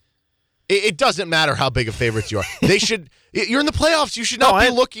now. It doesn't matter how big of favorites you are. You're in the playoffs. You should not be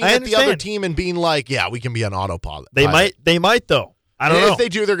looking at the other team and being like, yeah, we can be on autopilot. They might though. I don't know. If they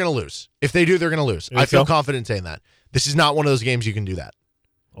do, they're going to lose. If they do, they're going to lose. You think I feel so? confident saying that. This is not one of those games you can do that.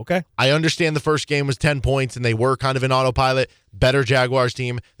 Okay. I understand the first game was 10 points and they were kind of in autopilot. Better Jaguars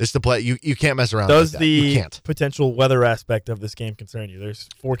team. This is the play. You can't mess around Does like that. You the can't. potential weather aspect of this game concern you? There's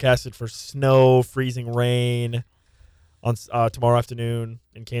forecasted for snow, freezing rain on tomorrow afternoon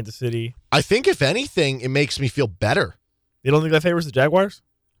in Kansas City. I think, if anything, it makes me feel better. You don't think that favors the Jaguars?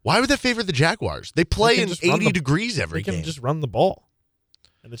 Why would that favor the Jaguars? They play can in just run 80 the- degrees every They can game. just run the ball.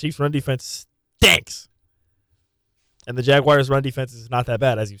 And the Chiefs' run defense stinks. And the Jaguars' run defense is not that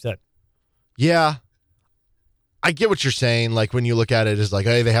bad, as you said. Yeah. I get what you're saying. Like, when you look at it as like,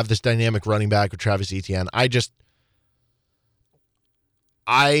 hey, they have this dynamic running back with Travis Etienne. I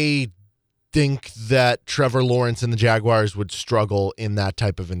think that Trevor Lawrence and the Jaguars would struggle in that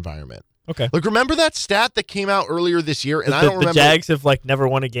type of environment. Okay. Like, remember that stat that came out earlier this year? And I The don't remember. The Jags have never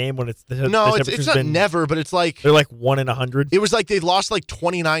won a game when it's the No, it's temperature's not been, never, but it's like They're like 1 in 100. it was like they lost like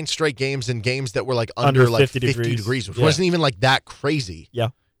 29 straight games in games that were like under like 50 50 degrees. which Yeah. wasn't even like that crazy. Yeah.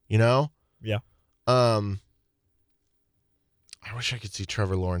 You know? Yeah. I wish I could see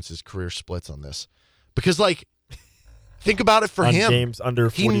Trevor Lawrence's career splits on this. Because, like, think about it for On him. games under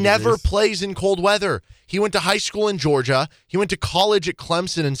 40 He never degrees. plays in cold weather. He went to high school in Georgia. He went to college at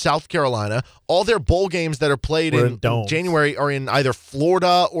Clemson in South Carolina. All their bowl games that are played Were in in domes. January are in either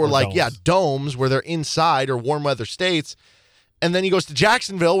Florida or domes. domes where they're inside or warm weather states. And then he goes to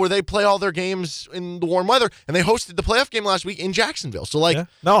Jacksonville where they play all their games in the warm weather. And they hosted the playoff game last week in Jacksonville. So, like, Yeah.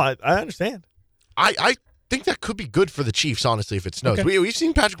 No, I understand. I think that could be good for the Chiefs, honestly, if it snows. Okay. We've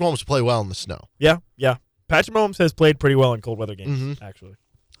seen Patrick Mahomes play well in the snow. Yeah. Patrick Mahomes has played pretty well in cold weather games, actually.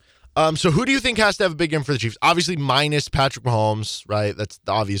 So who do you think has to have a big game for the Chiefs? Obviously, minus Patrick Mahomes, right? That's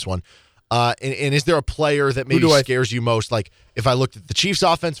the obvious one. And is there a player that maybe scares you most? Like, if I looked at the Chiefs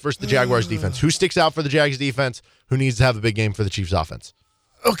offense versus the Jaguars defense, who sticks out for the Jags defense? Who needs to have a big game for the Chiefs offense?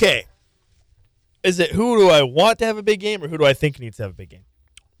 Okay. Is it who do I want to have a big game or who do I think needs to have a big game?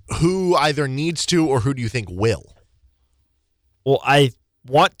 Who either needs to or who do you think will? Well, I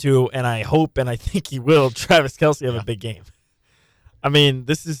want to, and I hope, and I think he will. Travis Kelce have a big game. I mean,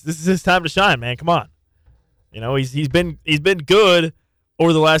 this is his time to shine, man. Come on, you know he's been good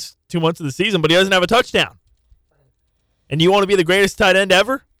over the last 2 months of the season, but he doesn't have a touchdown. And you want to be the greatest tight end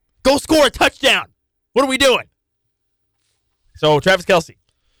ever? Go score a touchdown. What are we doing? So Travis Kelce,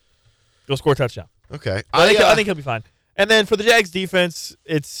 go score a touchdown. Okay. I think he'll be fine. And then for the Jags defense,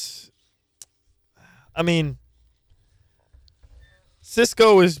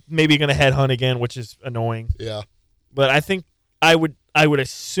 Cisco is maybe going to headhunt again, which is annoying. Yeah. But I think I would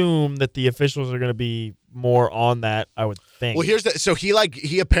assume that the officials are going to be more on that. I would think. Well, here's the so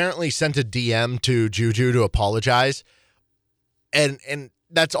he apparently sent a DM to Juju to apologize, and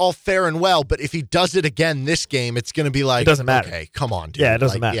that's all fair and well. But if he does it again this game, it's going to be like It doesn't matter. Okay, come on, dude. Yeah, it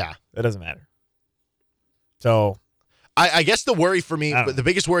doesn't Like, matter. Yeah, It doesn't matter. So I guess the worry for me, I don't but the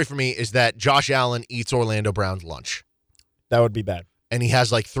biggest worry for me is that Josh Allen eats Orlando Brown's lunch, that would be bad. and he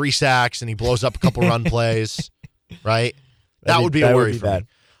has like 3 sacks, and he blows up a couple run plays, right? That would be a worry for me.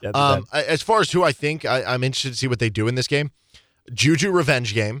 Yeah, that'd be bad. As far as who I think, I'm interested to see what they do in this game. Juju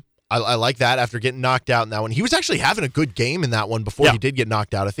revenge game. I like that after getting knocked out in that one. He was actually having a good game in that one before Yeah. he did get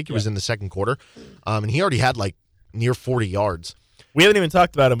knocked out. I think it was in the second quarter. And he already had like near 40 yards. We haven't even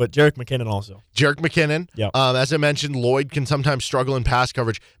talked about him, but Jerick McKinnon also. Jerick McKinnon. Yep. As I mentioned, Lloyd can sometimes struggle in pass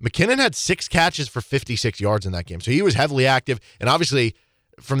coverage. McKinnon had 6 catches for 56 yards in that game. So he was heavily active. And obviously,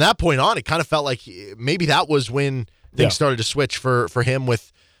 from that point on, it kind of felt like maybe that was when things started to switch for him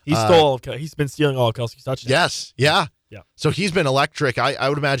with He's been stealing all of Kelsey's touchdowns. Yes. Yeah. Yeah. So he's been electric. I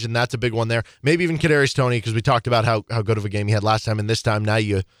would imagine that's a big one there. Maybe even Kadarius Toney, because we talked about how good of a game he had last time, and this time now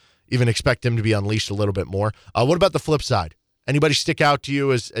you even expect him to be unleashed a little bit more. What about the flip side? Anybody stick out to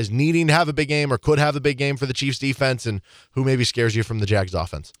you as needing to have a big game or could have a big game for the Chiefs defense, and who maybe scares you from the Jags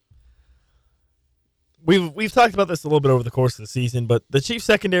offense? We've talked about this a little bit over the course of the season, but the Chiefs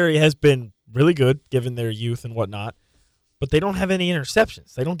secondary has been really good given their youth and whatnot, but they don't have any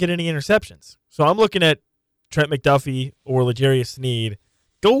interceptions. They don't get any interceptions. So I'm looking at Trent McDuffie or L'Jarius Sneed.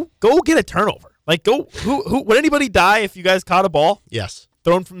 Go get a turnover. Like who would anybody die if you guys caught a ball Yes.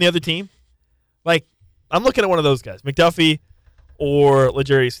 thrown from the other team? Like I'm looking at one of those guys, McDuffie or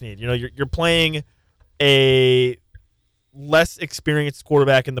L'Jarius Sneed. You know, you're playing a less experienced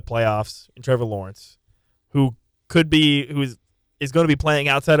quarterback in the playoffs in Trevor Lawrence, who is going to be playing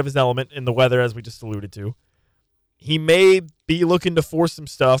outside of his element in the weather, as we just alluded to. He may be looking to force some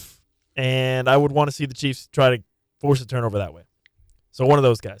stuff, and I would want to see the Chiefs try to force a turnover that way. So one of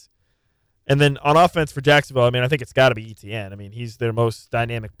those guys. And then on offense for Jacksonville, I think it's got to be ETN. He's their most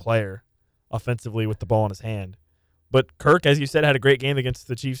dynamic player offensively with the ball in his hand. But Kirk, as you said, had a great game against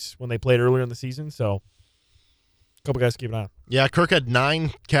the Chiefs when they played earlier in the season. So a couple guys to keep an eye on. Yeah, Kirk had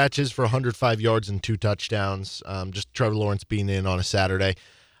 9 catches for 105 yards and 2 touchdowns. Just Trevor Lawrence being in on a Saturday.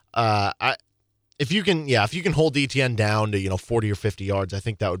 If you can hold ETN down to 40 or 50 yards, I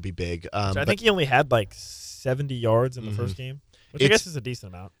think that would be big. I think he only had like 70 yards in the first game, which I guess is a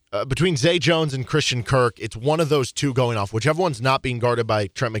decent amount. Between Zay Jones and Christian Kirk, it's one of those two going off. Whichever one's not being guarded by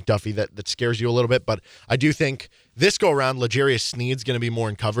Trent McDuffie, that scares you a little bit. But I do think this go around, L'Jarius Sneed's going to be more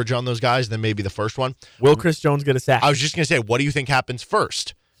in coverage on those guys than maybe the first one. Will Chris Jones get a sack? I was just going to say, what do you think happens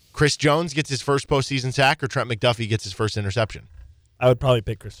first? Chris Jones gets his first postseason sack, or Trent McDuffie gets his first interception? I would probably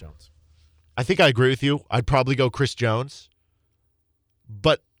pick Chris Jones. I think I agree with you. I'd probably go Chris Jones.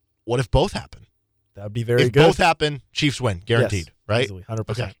 But what if both happen? That would be very if good. If both happen, Chiefs win, guaranteed, yes, right? Easily,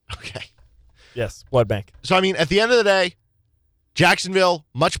 100%. Okay. Yes, blood bank. So, I mean, at the end of the day, Jacksonville,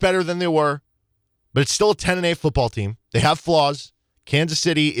 much better than they were, but it's still a 10-8 football team. They have flaws. Kansas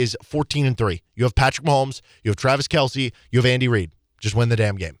City is 14-3. You have Patrick Mahomes. You have Travis Kelce. You have Andy Reid. Just win the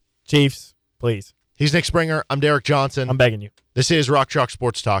damn game. Chiefs, please. He's Nick Springer. I'm Derek Johnson. I'm begging you. This is Rock Chalk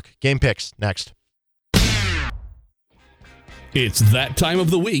Sports Talk. Game picks next. It's that time of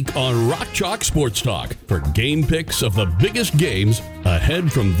the week on Rock Chalk Sports Talk for game picks of the biggest games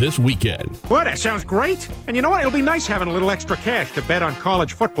ahead from this weekend. Well, that sounds great. And you know what? It'll be nice having a little extra cash to bet on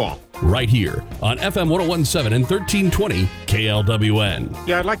college football. Right here on FM 1017 and 1320 KLWN.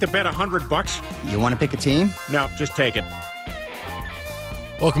 Yeah, I'd like to bet $100. You want to pick a team? No, just take it.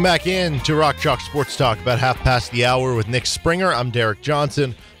 Welcome back in to Rock Chalk Sports Talk, about half past the hour with Nick Springer. I'm Derek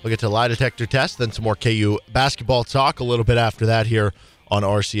Johnson. We'll get to lie detector test, then some more KU basketball talk a little bit after that here on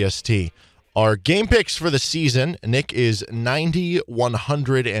RCST. Our game picks for the season, Nick is 90,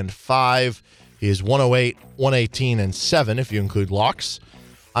 105. He is 108, 118, and 7 if you include locks.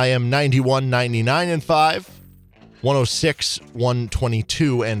 I am 91, 99, and 5. 106,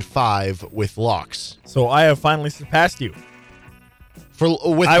 122, and 5 with locks. So I have finally surpassed you.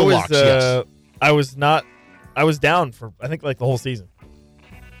 With the locks, yes. I was down for, I think, like the whole season.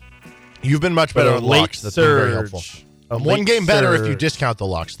 You've been much better with locks. That's been very helpful. I'm one game better if you discount the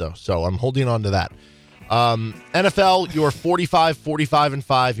locks, though. So I'm holding on to that. NFL, you are 45, 45, and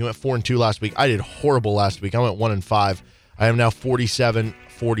 5. You went 4-2 last week. I did horrible last week. I went 1-5. I am now 47,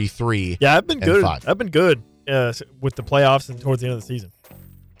 43. Yeah, I've been good. 5. I've been good with the playoffs and towards the end of the season.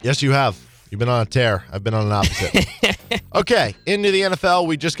 Yes, you have. You've been on a tear. I've been on an opposite. Okay, into the NFL.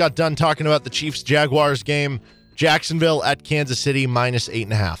 We just got done talking about the Chiefs-Jaguars game. Jacksonville at Kansas City, minus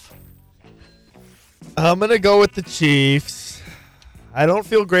 8.5. I'm going to go with the Chiefs. I don't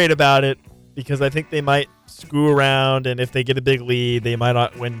feel great about it because I think they might screw around, and if they get a big lead, they might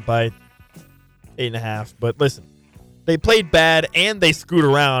not win by 8.5. But listen, they played bad and they screwed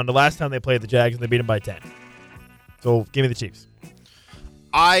around the last time they played the Jags, and they beat them by 10. So give me the Chiefs.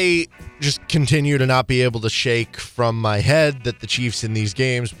 I just continue to not be able to shake from my head that the Chiefs in these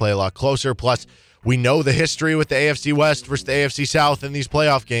games play a lot closer. Plus, we know the history with the AFC West versus the AFC South in these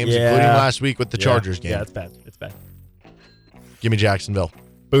playoff games, including last week with the Chargers game. Yeah, it's bad. It's bad. Give me Jacksonville.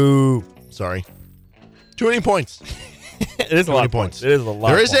 Boo. Sorry. Too many points. It is a lot of points. It is a lot.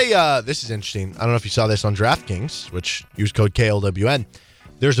 There is this is interesting. I don't know if you saw this on DraftKings, which use code KLWN.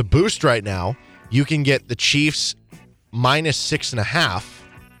 There's a boost right now. You can get the Chiefs minus 6.5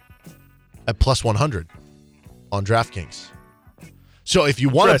 at plus 100 on DraftKings. So if you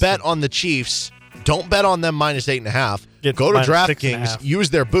want to bet on the Chiefs, don't bet on them minus 8.5. Go to DraftKings, use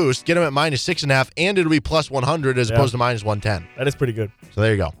their boost, get them at minus 6.5, and it'll be plus 100 as opposed to minus 110. That is pretty good. So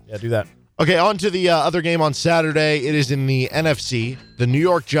there you go. Yeah, do that. Okay, on to the other game on Saturday. It is in the NFC. The New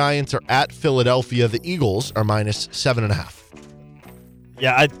York Giants are at Philadelphia. The Eagles are minus 7.5.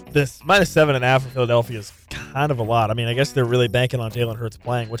 Yeah, this minus 7.5 for Philadelphia is kind of a lot. I mean, I guess they're really banking on Jalen Hurts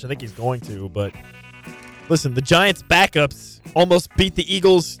playing, which I think he's going to. But listen, the Giants' backups almost beat the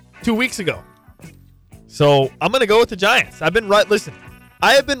Eagles 2 weeks ago. So I'm going to go with the Giants. I have been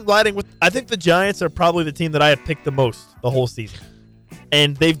riding with. I think the Giants are probably the team that I have picked the most the whole season,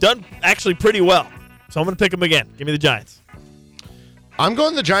 and they've done actually pretty well. So I'm going to pick them again. Give me the Giants. I'm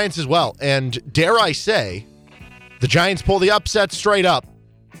going the Giants as well, and dare I say, the Giants pull the upset straight up.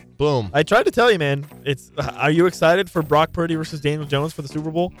 Boom. I tried to tell you, man. Are you excited for Brock Purdy versus Daniel Jones for the Super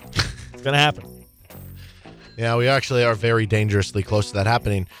Bowl? It's going to happen. Yeah, we actually are very dangerously close to that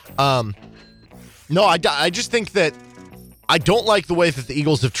happening. No, I just think that I don't like the way that the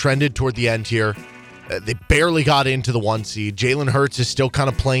Eagles have trended toward the end here. They barely got into the 1 seed. Jalen Hurts is still kind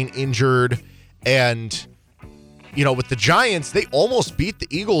of playing injured. And, with the Giants, they almost beat the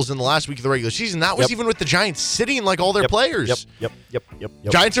Eagles in the last week of the regular season. That was even with the Giants sitting like all their players. Yep.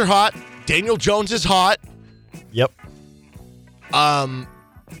 Giants are hot. Daniel Jones is hot. Yep.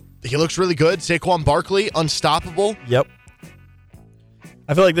 He looks really good. Saquon Barkley, unstoppable. Yep.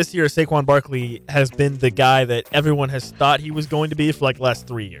 I feel like this year Saquon Barkley has been the guy that everyone has thought he was going to be for like the last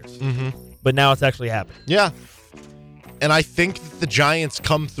 3 years. Mm-hmm. But now it's actually happened. Yeah. And I think that the Giants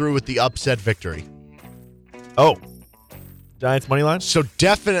come through with the upset victory. Oh. Giants money line? So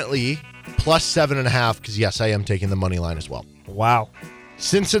definitely plus 7.5 because, yes, I am taking the money line as well. Wow.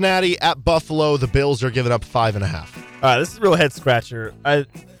 Cincinnati at Buffalo. The Bills are giving up 5.5. All right, this is a real head scratcher.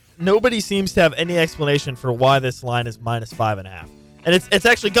 Nobody seems to have any explanation for why this line is minus 5.5, and it's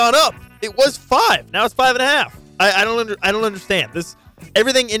actually gone up. It was 5, now it's 5.5. I don't understand this.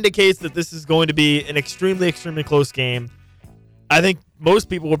 Everything indicates that this is going to be an extremely close game. I think most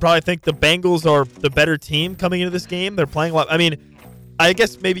people would probably think the Bengals are the better team coming into this game. They're playing a lot. I mean, I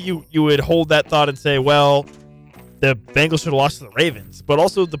guess maybe you would hold that thought and say, well, the Bengals should have lost to the Ravens, but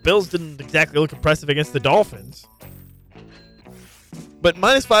also the Bills didn't exactly look impressive against the Dolphins. But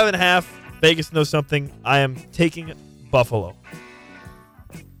minus 5.5, Vegas knows something. I am taking Buffalo.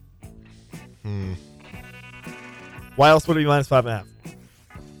 Why else would it be minus 5.5?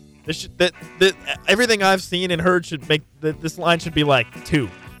 Everything I've seen and heard should make this line should be like 2.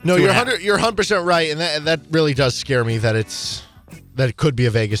 No, you're 100% right, and that really does scare me that it could be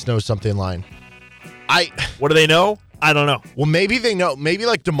a Vegas knows something line. What do they know? I don't know. Well, maybe they know. Maybe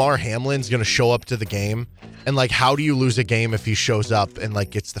like DeMar Hamlin's going to show up to the game, and like, how do you lose a game if he shows up and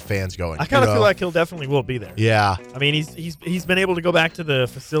like gets the fans going? I kind of feel like he'll definitely will be there. Yeah. I mean, he's been able to go back to the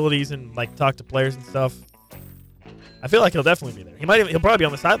facilities and like talk to players and stuff. I feel like he'll definitely be there. He'll probably be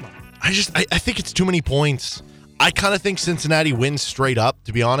on the sideline. I think it's too many points. I kind of think Cincinnati wins straight up,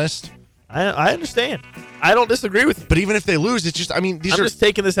 to be honest. I understand. I don't disagree with you. But even if they lose, it's just, I mean, I'm just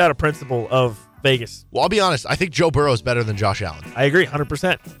taking this out of principle of Vegas. Well, I'll be honest. I think Joe Burrow is better than Josh Allen. I agree,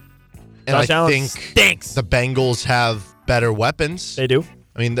 100%. And Josh Allen think stinks. The Bengals have better weapons. They do.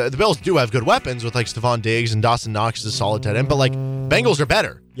 I mean, the Bills do have good weapons with like Stephon Diggs and Dawson Knox is a solid tight end, but like Bengals are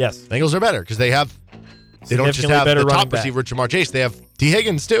better. Yes. Bengals are better because they don't just have the top receiver, Jamar Chase. They have T.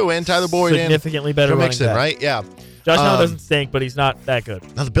 Higgins too and Tyler Boyd significantly better Joe running Mixon, back. right? Yeah. Josh Allen doesn't stink, but he's not that good.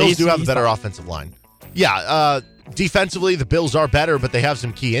 Now the Bills do have a better offensive line. Yeah. Defensively, the Bills are better, but they have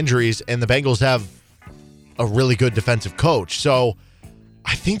some key injuries, and the Bengals have a really good defensive coach. So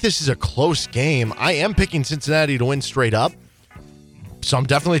I think this is a close game. I am picking Cincinnati to win straight up. So I'm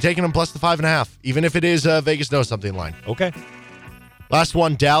definitely taking them plus the 5.5, even if it is a Vegas knows something line. Okay. Last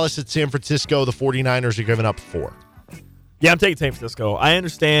one, Dallas at San Francisco. The 49ers are giving up 4. Yeah, I'm taking San Francisco. I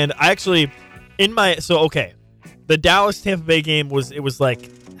understand. The Dallas-Tampa Bay game was like,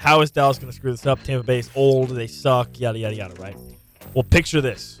 how is Dallas going to screw this up? Tampa Bay's old. They suck. Yada, yada, yada, right? Well, picture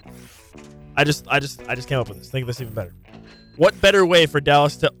this. I just came up with this. Think of this even better. What better way for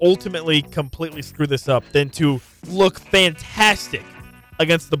Dallas to ultimately completely screw this up than to look fantastic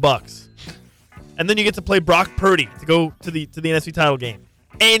against the Bucs? And then you get to play Brock Purdy to go to the NFC title game.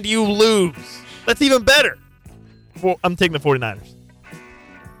 And you lose. That's even better. I'm taking the 49ers.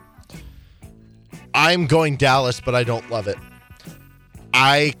 I'm going Dallas, but I don't love it.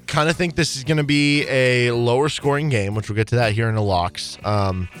 I kind of think this is going to be a lower scoring game, which we'll get to that here in the locks.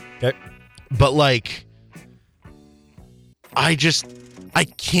 Okay. But like, I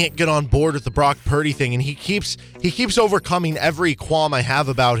can't get on board with the Brock Purdy thing, and he keeps overcoming every qualm I have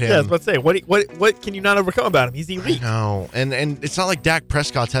about him. Yeah, I was about to say, what can you not overcome about him? He's elite. No, and it's not like Dak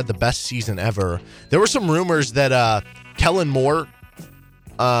Prescott's had the best season ever. There were some rumors that Kellen Moore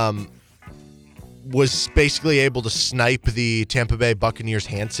was basically able to snipe the Tampa Bay Buccaneers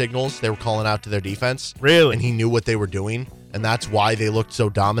hand signals they were calling out to their defense. Really? And he knew what they were doing, and that's why they looked so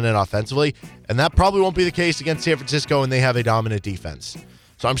dominant offensively. And that probably won't be the case against San Francisco, and they have a dominant defense.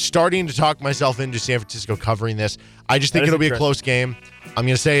 So I'm starting to talk myself into San Francisco covering this. I just think it'll be a close game. I'm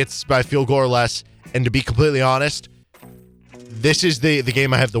going to say it's by field goal or less. And to be completely honest, this is the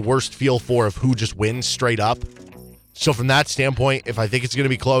game I have the worst feel for of who just wins straight up. So from that standpoint, if I think it's going to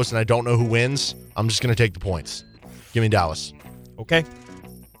be close and I don't know who wins, I'm just going to take the points. Give me Dallas. Okay.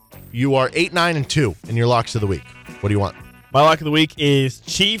 You are 8-9-2 in your locks of the week. What do you want? My lock of the week is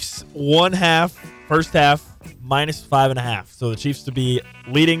Chiefs 1/2, first half, minus 5.5. So the Chiefs to be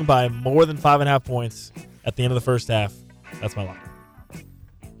leading by more than 5.5 points at the end of the first half. That's my lock.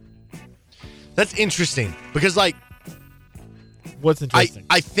 That's interesting because, like, what's interesting?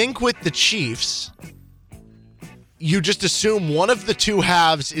 I think with the Chiefs, you just assume one of the two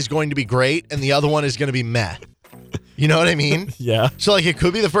halves is going to be great and the other one is going to be meh. You know what I mean? Yeah. So, like, it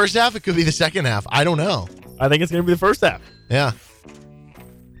could be the first half, it could be the second half. I don't know. I think it's going to be the first half. Yeah.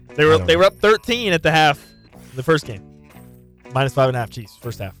 They were up 13 at the half in the first game. Minus 5.5 Chiefs,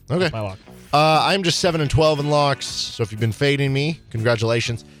 first half. Okay. That's my lock. I'm just 7-12 in locks, so if you've been fading me,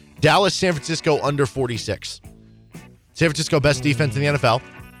 congratulations. Dallas, San Francisco, under 46. San Francisco, best defense in the NFL.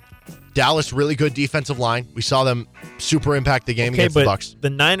 Dallas, really good defensive line. We saw them super impact the game against the Bucs. The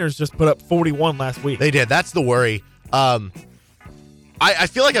Niners just put up 41 last week. They did. That's the worry. I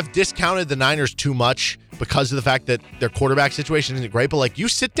feel like I've discounted the Niners too much because of the fact that their quarterback situation isn't great. But, like, you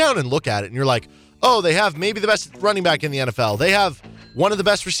sit down and look at it, and you're like, oh, they have maybe the best running back in the NFL. They have one of the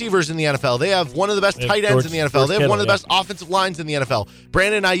best receivers in the NFL. They have one of the best tight ends in the NFL. They have one of the best offensive lines in the NFL.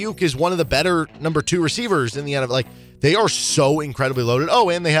 Brandon Ayuk is one of the better number 2 receivers in the NFL. Like, they are so incredibly loaded. Oh,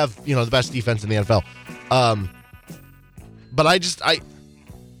 and they have, the best defense in the NFL. But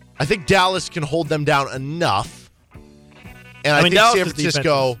I think Dallas can hold them down enough. And I think Dallas' San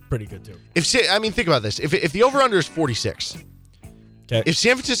Francisco is pretty good too. Think about this. If the over-under is 46, okay. If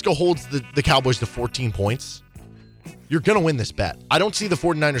San Francisco holds the Cowboys to 14 points, you're going to win this bet. I don't see the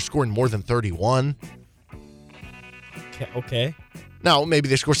 49ers scoring more than 31. Okay. Now, maybe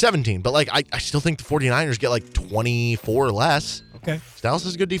they score 17, but I still think the 49ers get 24 or less. Okay. Dallas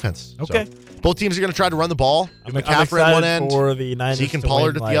is a good defense. Okay. So, both teams are going to try to run the ball. I'm McCaffrey at one end, for the Niners Zeke and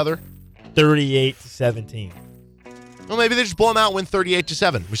Pollard at the other. 38-17. Well, maybe they just blow them out and win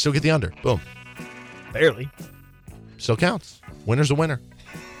 38-7. We still get the under. Boom. Barely. Still counts. Winner's a winner.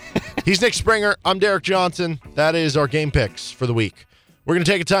 He's Nick Springer. I'm Derek Johnson. That is our game picks for the week. We're going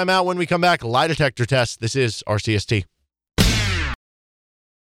to take a timeout. When we come back, lie detector test. This is RCST.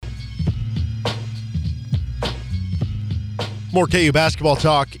 More KU basketball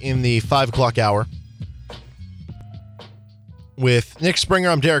talk in the 5 o'clock hour. With Nick Springer,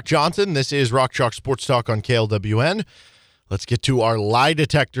 I'm Derek Johnson. This is Rock Chalk Sports Talk on KLWN. Let's get to our lie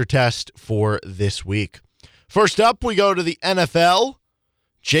detector test for this week. First up, we go to the NFL.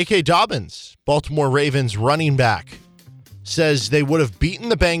 J.K. Dobbins, Baltimore Ravens running back, says they would have beaten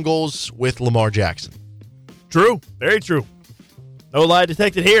the Bengals with Lamar Jackson. True. Very true. No lie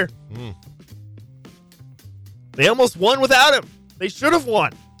detected here. They almost won without him. They should have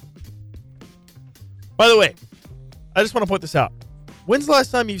won. By the way, I just want to point this out. When's the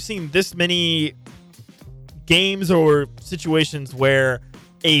last time you've seen this many games or situations where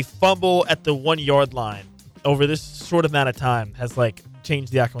a fumble at the 1-yard line over this short amount of time has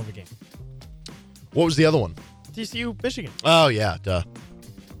changed the outcome of the game? What was the other one? TCU, Michigan. Oh, yeah, duh.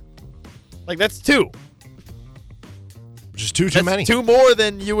 That's 2. Just too That's many. 2 more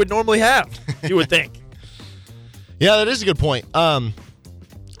than you would normally have, you would think. Yeah, that is a good point. I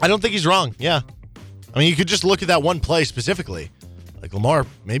don't think he's wrong. Yeah. I mean, you could just look at that one play specifically. Lamar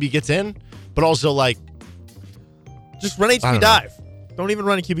maybe gets in, but also just run HB dive. Don't even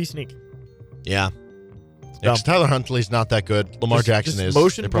run a QB sneak. Yeah. Because Tyler Huntley's not that good. Lamar Jackson just is.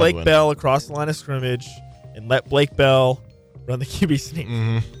 Motion Blake Bell across the line of scrimmage and let Blake Bell run the QB sneak.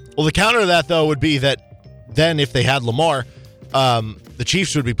 Mm-hmm. Well, the counter to that, though, would be that then if they had Lamar, the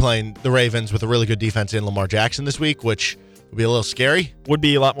Chiefs would be playing the Ravens with a really good defense in Lamar Jackson this week, which would be a little scary. Would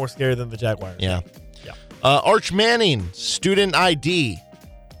be a lot more scary than the Jaguars. Yeah. Arch Manning, student ID.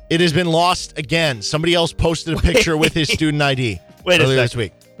 It has been lost again. Somebody else posted a picture with his student ID earlier this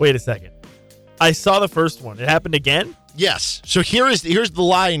week. Wait a second. I saw the first one. It happened again? Yes. So here's the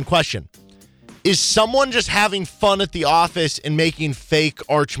lie in question. Is someone just having fun at the office and making fake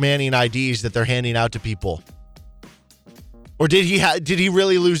Arch Manning IDs that they're handing out to people? Or did he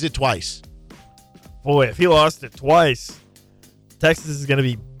really lose it twice? Boy, if he lost it twice, Texas is going to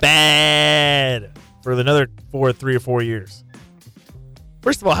be bad for another 3 or 4 years.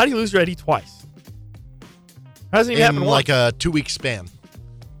 First of all, how do you lose your ID twice? How does it even happen once? A 2-week span.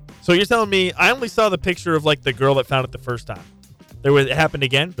 So you're telling me I only saw the picture of the girl that found it the first time. It happened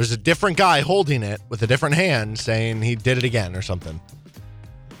again? There's a different guy holding it with a different hand saying he did it again or something.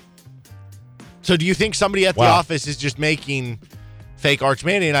 So do you think somebody at the office is just making fake Arch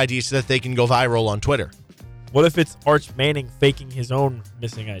Manning IDs so that they can go viral on Twitter? What if it's Arch Manning faking his own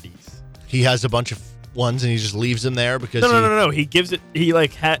missing IDs? He has a bunch of ones and he just leaves them there because No. He gives it. He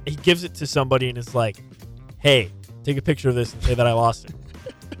gives it to somebody and it's like, hey, take a picture of this and say that I lost it.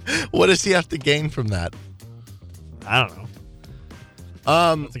 What does he have to gain from that? I don't know.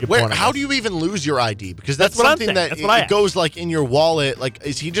 That's a good point, how do you even lose your ID? Because that's something that it goes in your wallet.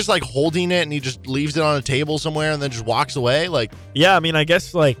 Is he just holding it and he just leaves it on a table somewhere and then just walks away? Yeah, I mean, I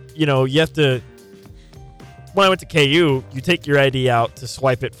guess you have to. When I went to KU, you take your ID out to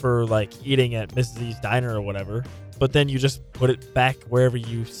swipe it for eating at Mrs. E's Diner or whatever, but then you just put it back wherever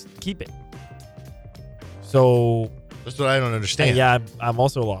you keep it. So that's what I don't understand. Yeah, I'm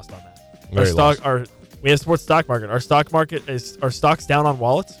also lost on that. Very lost. We have sports stock market. Our stock market are stocks down on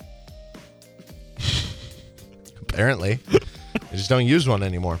wallets? Apparently. They just don't use one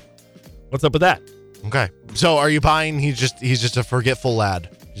anymore. What's up with that? Okay. So are you buying he's just a forgetful lad?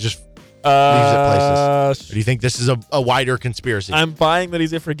 He just leaves at places. Or do you think this is a wider conspiracy? I'm buying that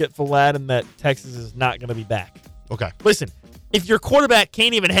he's a forgetful lad and that Texas is not going to be back. Okay. Listen, if your quarterback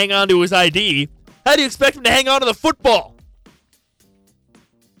can't even hang on to his ID, how do you expect him to hang on to the football?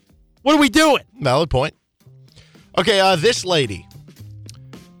 What are we doing? Valid point. Okay, this lady.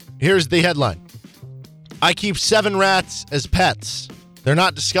 Here's the headline. I keep 7 rats as pets. They're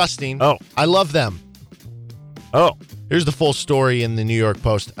not disgusting. Oh. I love them. Oh. Here's the full story in the New York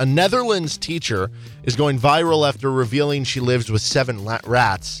Post. A Netherlands teacher is going viral after revealing she lives with 7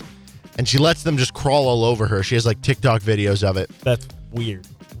 rats, and she lets them just crawl all over her. She has like TikTok videos of it. That's weird.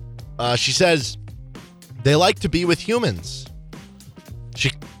 She says they like to be with humans.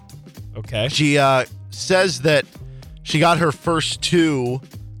 She says that she got her first 2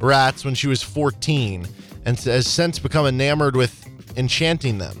 rats when she was 14 and has since become enamored with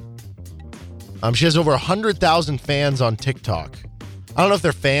enchanting them. She has over 100,000 fans on TikTok. I don't know if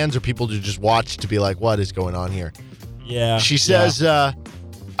they're fans or people who just watch to be like, what is going on here? Yeah. She says,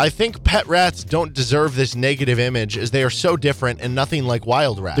 I think pet rats don't deserve this negative image as they are so different and nothing like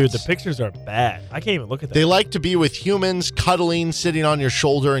wild rats. Dude, the pictures are bad. I can't even look at them. They like to be with humans, cuddling, sitting on your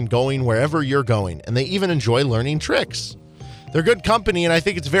shoulder, and going wherever you're going. And they even enjoy learning tricks. They're good company, and I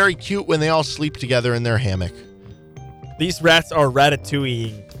think it's very cute when they all sleep together in their hammock. These rats are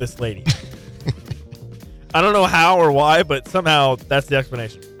ratatouilleing this lady. I don't know how or why, but somehow that's the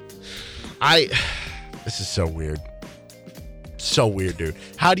explanation. This is so weird. So weird, dude.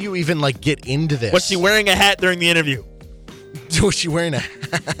 How do you even, get into this? Was she wearing a hat during the interview? Was she wearing a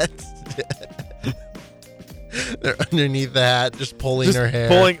hat? They're underneath the hat, just pulling her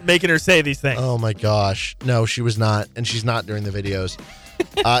hair. Making her say these things. Oh, my gosh. No, she was not, and she's not during the videos.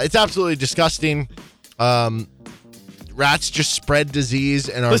 It's absolutely disgusting. Rats just spread disease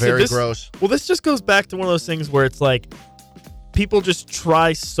and are very gross. Well, this just goes back to one of those things where it's like people just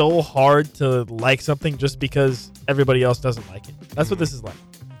try so hard to like something just because everybody else doesn't like it. That's what this is like.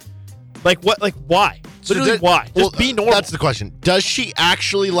 Like what? Like why? Literally why? Just be normal. That's the question. Does she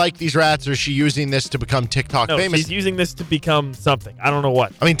actually like these rats, or is she using this to become TikTok famous? She's using this to become something. I don't know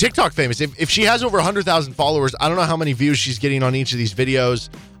what. I mean, TikTok famous. If she has over 100,000 followers, I don't know how many views she's getting on each of these videos.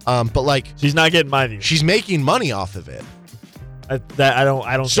 But she's not getting my views. She's making money off of it. I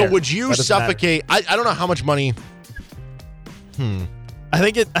don't. So care. would you suffocate? I don't know how much money.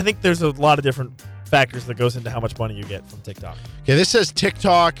 I think there's a lot of different factors that goes into how much money you get from TikTok. Okay, this says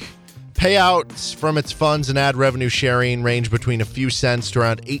TikTok payouts from its funds and ad revenue sharing range between a few cents to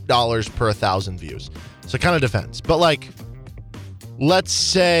around $8 per 1,000 views. So it kind of depends. But let's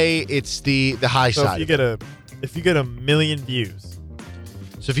say it's the high side. If you get a million views.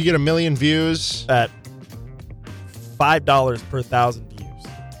 So if you get 1 million views at $5 per 1,000 views.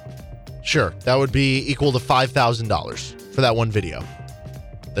 Sure, that would be equal to $5,000 for that one video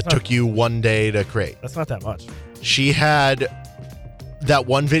that took you one day to create. That's not that much. She had that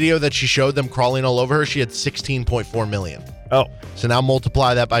one video that she showed them crawling all over her. She had 16.4 million. Oh, so now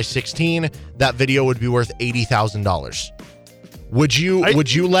multiply that by 16. That video would be worth $80,000. Would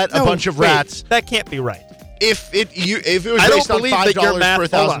you let a bunch of rats? That can't be right. If it was based on $5 per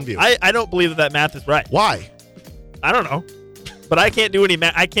 1,000 views. I don't believe that math is right. Why? I don't know, but I can't do any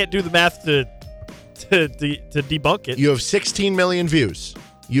math. I can't do the math to debunk it. You have 16 million views.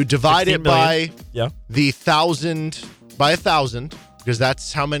 You divide it by the 1,000 by 1,000 because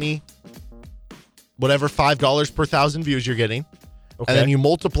that's how many. Whatever $5 per 1,000 views you're getting, and then you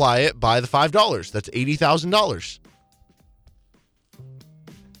multiply it by the $5. That's $80,000.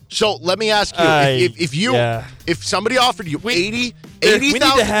 So let me ask you: if somebody offered you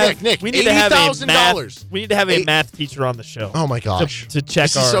 $80,000, Nick, we need to have $80,000. We need to have a math teacher on the show. Oh my gosh! To check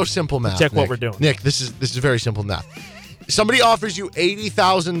this is so simple math. To check Nick. what we're doing, Nick. This is very simple math. Somebody offers you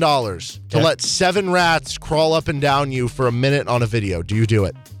 $80,000 to let 7 rats crawl up and down you for a minute on a video. Do you do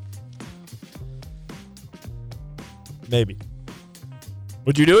it? Maybe.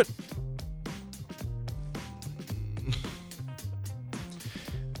 Would you do it?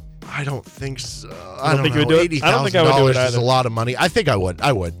 I don't think so. I don't think you would do it. I don't think I would do it either. Is a lot of money. I think I would.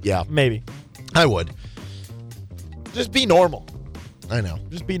 Yeah. Maybe. I would. Just be normal. I know.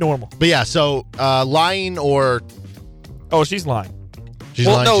 Just be normal. But yeah, so lying or... Oh, she's lying. She's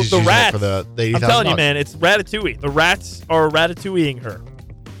lying. No, she's the using rats. it for the I'm telling you, man, it's Ratatouille. The rats are ratatouilleing her.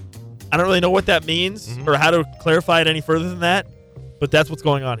 I don't really know what that means or how to clarify it any further than that, but that's what's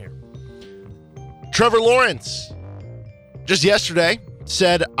going on here. Trevor Lawrence, just yesterday,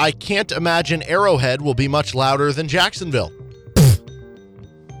 said, I can't imagine Arrowhead will be much louder than Jacksonville.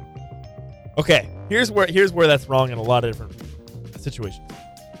 Okay, here's where that's wrong in a lot of different situations.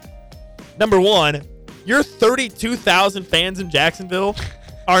 Number one, your 32,000 fans in Jacksonville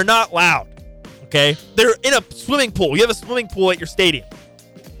are not loud, okay? They're in a swimming pool. You have a swimming pool at your stadium.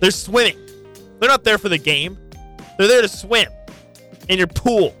 They're swimming. They're not there for the game. They're there to swim in your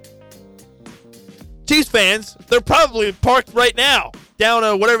pool. Chiefs fans, they're probably parked right now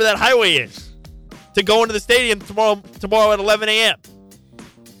down whatever that highway is to go into the stadium tomorrow at 11 a.m.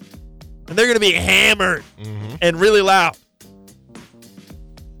 And they're going to be hammered and really loud.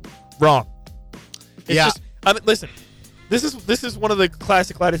 Wrong. It's just, listen, this is one of the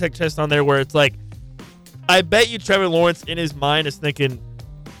classic lie detector tests on there where it's like, I bet you Trevor Lawrence in his mind is thinking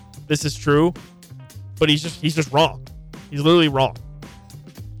this is true, but he's just wrong. He's literally wrong.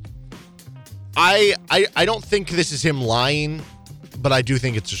 I don't think this is him lying, but I do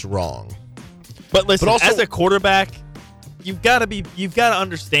think it's just wrong. But listen, also, as a quarterback, you've got to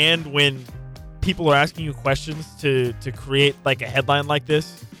understand when people are asking you questions to create like a headline like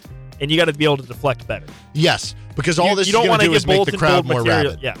this, and you got to be able to deflect better. Yes, because all this you don't is going to do is make the bulletin crowd board more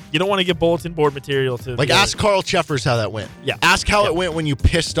material. rabid. Yeah, you don't want to give bulletin board material to ask Carl Cheffers how that went. Yeah. Ask how it went when you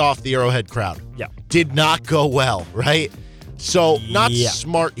pissed off the Arrowhead crowd. Yeah. Did not go well, right? So not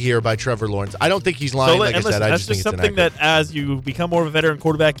smart here by Trevor Lawrence. I don't think he's lying. Like I said, I that's just think just it's something inaccurate. that as you become more of a veteran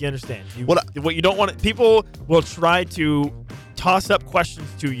quarterback, you understand. What you don't want. People will try to toss up questions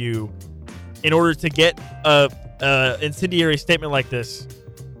to you in order to get a incendiary statement like this,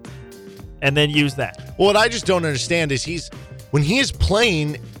 and then use that. Well, what I just don't understand is when he is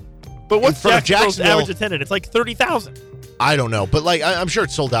playing. But what's in front of Jacksonville's Jacksonville, average attendance? It's like 30,000. I don't know, but I'm sure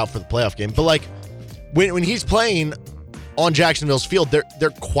it's sold out for the playoff game. But when he's playing on Jacksonville's field, they're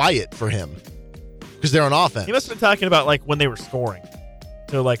quiet for him because they're on offense. He must have been talking about when they were scoring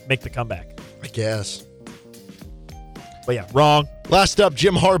to make the comeback. I guess. But yeah, wrong. Last up,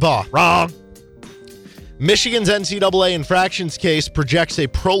 Jim Harbaugh. Wrong. Michigan's NCAA infractions case projects a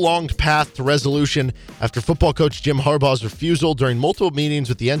prolonged path to resolution after football coach Jim Harbaugh's refusal during multiple meetings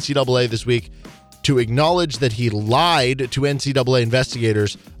with the NCAA this week to acknowledge that he lied to NCAA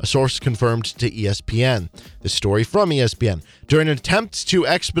investigators, a source confirmed to ESPN. This story from ESPN. During an attempt to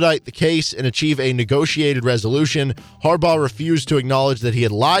expedite the case and achieve a negotiated resolution, Harbaugh refused to acknowledge that he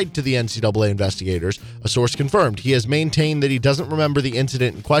had lied to the NCAA investigators, a source confirmed. He has maintained that he doesn't remember the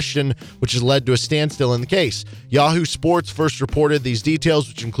incident in question, which has led to a standstill in the case. Yahoo Sports first reported these details,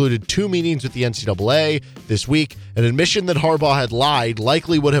 which included 2 meetings with the NCAA this week. An admission that Harbaugh had lied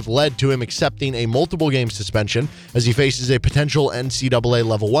likely would have led to him accepting a multiple-game suspension as he faces a potential NCAA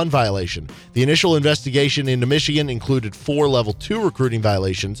Level 1 violation. The initial investigation into Michigan included 4 Level 2 recruiting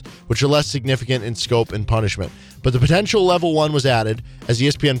violations, which are less significant in scope and punishment. But the potential Level 1 was added, as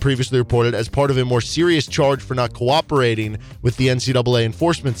ESPN previously reported, as part of a more serious charge for not cooperating with the NCAA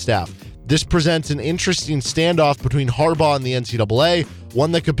enforcement staff. This presents an interesting standoff between Harbaugh and the NCAA,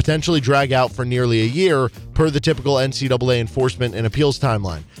 one that could potentially drag out for nearly a year, per the typical NCAA enforcement and appeals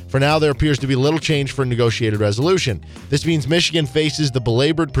timeline. For now, there appears to be little change for a negotiated resolution. This means Michigan faces the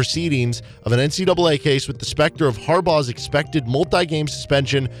belabored proceedings of an NCAA case with the specter of Harbaugh's expected multi-game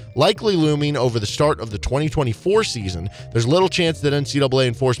suspension likely looming over the start of the 2024 season. There's little chance that NCAA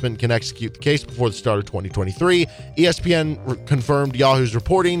enforcement can execute the case before the start of 2023. ESPN confirmed Yahoo's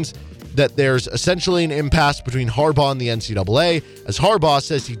reportings that there's essentially an impasse between Harbaugh and the NCAA, as Harbaugh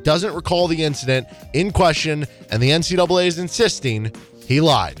says he doesn't recall the incident in question, and the NCAA is insisting he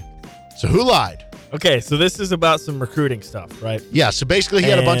lied. So who lied? Okay, so this is about some recruiting stuff, right? Yeah, so basically he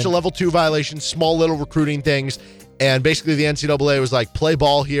had a bunch of Level 2 violations, small little recruiting things, and basically the NCAA was like, play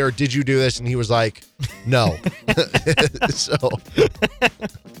ball here, did you do this? And he was like, no. So,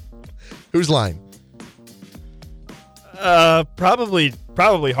 who's lying?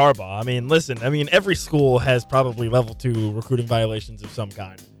 Probably Harbaugh. I mean, listen, every school has probably Level 2 recruiting violations of some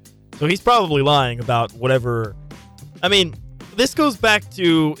kind. So he's probably lying about whatever. This goes back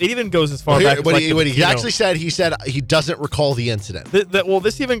to, it even goes as far back as he actually said, he said he doesn't recall the incident.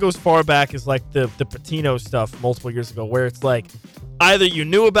 This even goes far back as like the Patino stuff multiple years ago, where it's like either you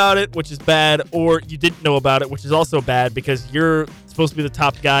knew about it, which is bad, or you didn't know about it, which is also bad because you're supposed to be the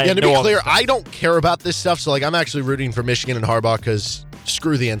top guy. Yeah, to be clear, I don't care about this stuff, so I'm actually rooting for Michigan and Harbaugh because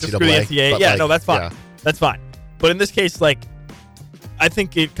screw the NCAA. Screw the NCAA. Yeah, no, that's fine. Yeah. That's fine. But in this case, I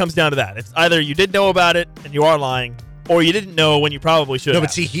think it comes down to that. It's either you did know about it and you are lying, or you didn't know when you probably should have. No,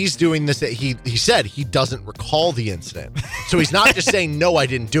 but see, he's doing this. He said he doesn't recall the incident. So he's not just saying, no, I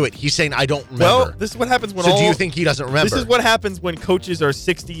didn't do it. He's saying, I don't remember. Well, this is what happens when So do you think he doesn't remember? This is what happens when coaches are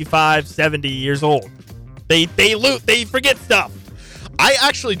 65, 70 years old. They forget stuff. I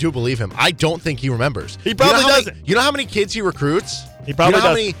actually do believe him. I don't think he remembers. He probably doesn't. You know how many kids he recruits? He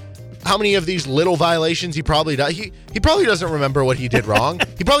probably doesn't. how many of these little violations he probably does. He probably doesn't remember what he did wrong.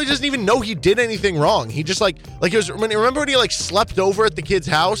 He probably doesn't even know he did anything wrong. He just it was remember when he slept over at the kid's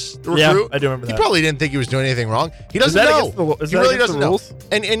house, the recruit? I do remember that. He probably didn't think he was doing anything wrong. He doesn't know. Is he that really against doesn't the know. rules?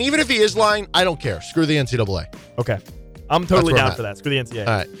 And even if he is lying, I don't care. Screw the NCAA. Okay. I'm totally where I'm down at. for that. Screw the NCAA.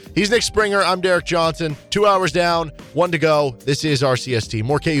 All right. He's Nick Springer. I'm Derek Johnson. 2 hours down, 1 to go. This is RCST.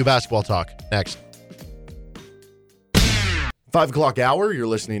 More KU basketball talk next. 5 o'clock hour, you're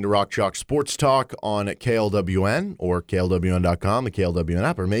listening to Rock Chalk Sports Talk on KLWN or KLWN.com, the KLWN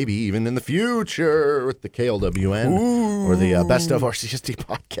app, or maybe even in the future with the KLWN or the Best of RCST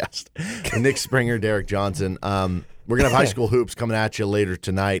podcast. And Nick Springer, Derek Johnson. We're going to have high school hoops coming at you later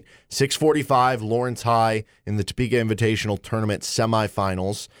tonight. 6:45, Lawrence High in the Topeka Invitational Tournament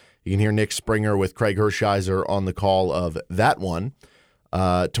semifinals. You can hear Nick Springer with Craig Hershiser on the call of that one.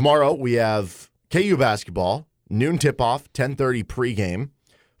 Tomorrow we have KU basketball. Noon tip-off, 10:30 pregame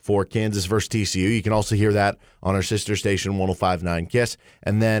for Kansas versus TCU. You can also hear that on our sister station, 105.9 KISS.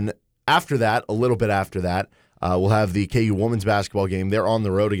 And then after that, a little bit after that, we'll have the KU women's basketball game. They're on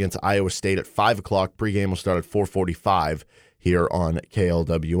the road against Iowa State at 5 o'clock. Pregame will start at 4:45 here on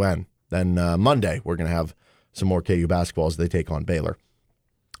KLWN. Then Monday, we're going to have some more KU basketball as they take on Baylor.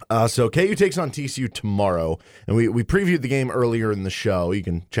 So KU takes on TCU tomorrow, and we previewed the game earlier in the show. You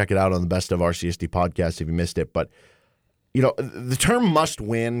can check it out on the Best of RCST podcast if you missed it. But, the term must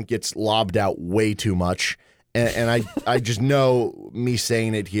win gets lobbed out way too much, and I just know me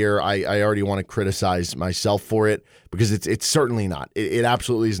saying it here, I already want to criticize myself for it because it's certainly not. It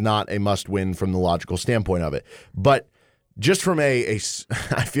absolutely is not a must win from the logical standpoint of it. But just from I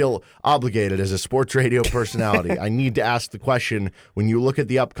feel obligated as a sports radio personality, I need to ask the question, when you look at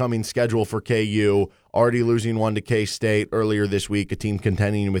the upcoming schedule for KU, already losing one to K-State earlier this week, a team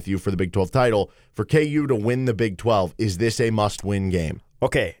contending with you for the Big 12 title, for KU to win the Big 12, is this a must-win game?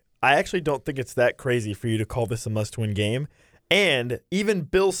 Okay, I actually don't think it's that crazy for you to call this a must-win game. And even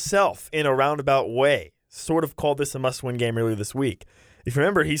Bill Self, in a roundabout way, sort of called this a must-win game earlier this week. If you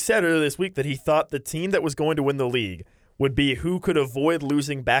remember, he said earlier this week that he thought the team that was going to win the league would be who could avoid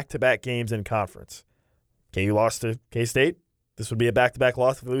losing back-to-back games in conference. KU lost to K-State. This would be a back-to-back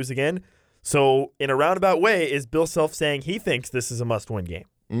loss if they lose again. So in a roundabout way, is Bill Self saying he thinks this is a must-win game?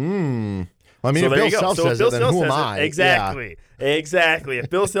 I mean, So if Bill Self says it, then who am I? Exactly. Exactly. If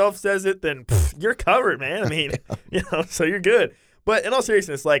Bill Self says it, then you're covered, man. I mean, so you're good. But in all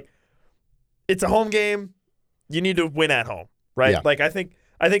seriousness, it's a home game. You need to win at home, right? Yeah.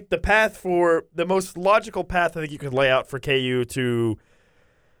 I think the most logical path I think you could lay out for KU to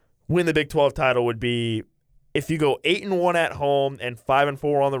win the Big 12 title would be if you go 8-1 at home and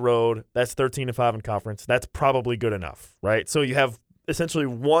 5-4 on the road. That's 13-5 in conference. That's probably good enough, right? So you have essentially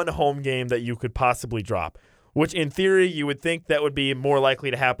one home game that you could possibly drop, which in theory you would think that would be more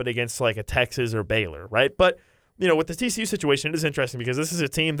likely to happen against a Texas or Baylor, right? But with the TCU situation, it is interesting because this is a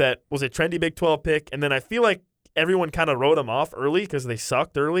team that was a trendy Big 12 pick, and then I feel like everyone kind of wrote them off early because they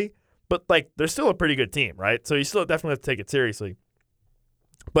sucked early, but they're still a pretty good team, right? So you still definitely have to take it seriously.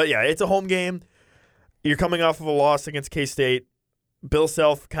 But yeah, it's a home game. You're coming off of a loss against K-State. Bill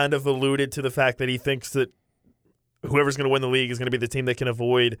Self kind of alluded to the fact that he thinks that whoever's going to win the league is going to be the team that can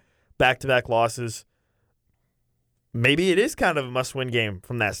avoid back-to-back losses. Maybe it is kind of a must-win game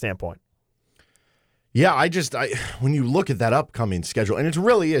from that standpoint. Yeah, when you look at that upcoming schedule, and it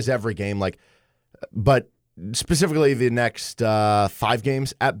really is every game, but specifically the next 5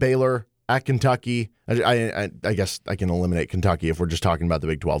 games at Baylor, at Kentucky. I guess I can eliminate Kentucky if we're just talking about the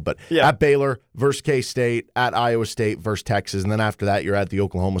Big 12, but at Baylor versus K-State, at Iowa State versus Texas, and then after that you're at the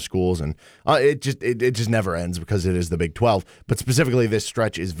Oklahoma schools, and it just never ends because it is the Big 12. But specifically, this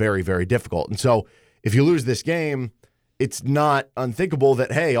stretch is very, very difficult, and so if you lose this game, it's not unthinkable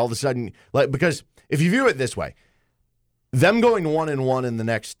that all of a sudden, because if you view it this way, them going 1-1 in the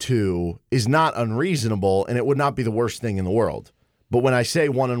next 2 is not unreasonable, and it would not be the worst thing in the world. But when I say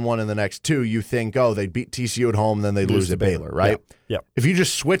 1-1 in the next 2, you think, they'd beat TCU at home, then they'd lose at Baylor, right? Yeah. If you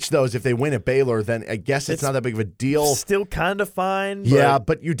just switch those, if they win at Baylor, then I guess it's not that big of a deal. Still kind of fine.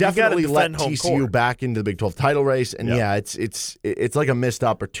 But you definitely let TCU back into the Big 12 title race, and it's like a missed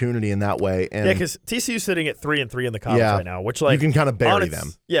opportunity in that way. And because TCU's sitting at 3-3 in the conference right now, which you can kind of bury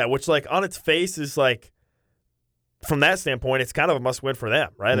them. Yeah, which on its face is from that standpoint, it's kind of a must win for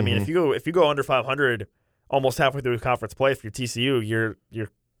them, right? I mean, if you go under 500. Almost halfway through conference play, if you're TCU, you're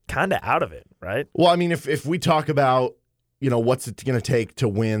kind of out of it, right? Well, I mean, if we talk about, what's it going to take to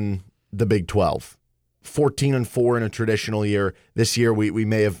win the Big 12, 14-4 in a traditional year. This year, we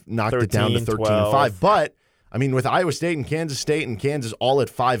may have knocked it down to 13-5. But I mean, with Iowa State and Kansas all at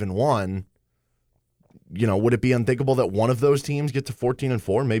 5-1, would it be unthinkable that one of those teams gets to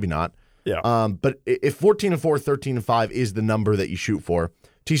 14-4? Maybe not. Yeah. But if 14-4, 13-5 is the number that you shoot for,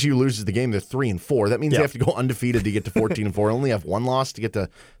 TCU loses the game, they're 3-4. That means they have to go undefeated to get to 14-4. Only have one loss to get to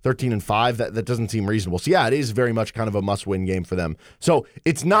 13-5. That doesn't seem reasonable. So yeah, it is very much kind of a must-win game for them. So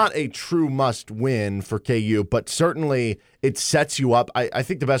it's not a true must-win for KU, but certainly it sets you up. I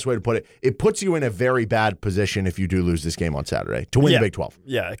think the best way to put it, it puts you in a very bad position if you do lose this game on Saturday to win the Big 12.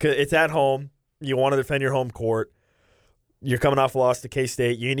 Yeah, it's at home. You want to defend your home court. You're coming off a loss to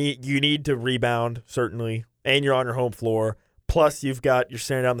K-State. You need to rebound, certainly, and you're on your home floor. Plus, you're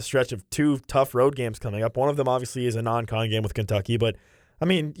staring down the stretch of 2 tough road games coming up. One of them obviously is a non-con game with Kentucky, but I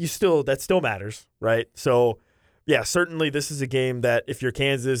mean, that still matters, right? So, yeah, certainly this is a game that if you're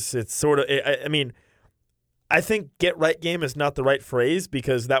Kansas, it's sort of. I mean, I think get right game is not the right phrase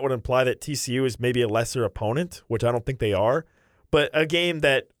because that would imply that TCU is maybe a lesser opponent, which I don't think they are, but a game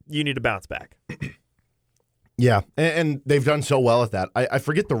that you need to bounce back. Yeah, and they've done so well at that. I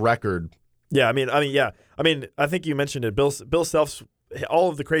forget the record. Yeah, I think you mentioned it. Bill Self's all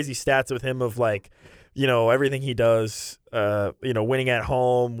of the crazy stats with him of everything he does, winning at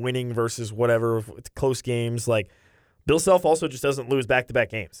home, winning versus whatever close games. Like Bill Self also just doesn't lose back-to-back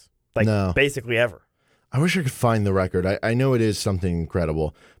games, basically ever. I wish I could find the record. I know it is something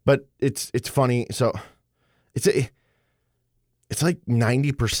incredible, but it's funny. So it's like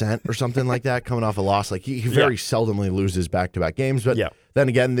 90% or something like that coming off a loss. Like he very seldomly loses back-to-back games. But then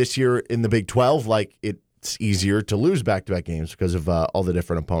again, this year in the Big 12, it's easier to lose back-to-back games because of all the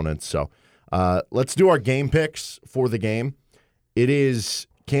different opponents. So let's do our game picks for the game. It is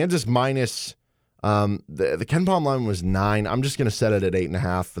Kansas minus the Ken Palm line was 9. I'm just going to set it at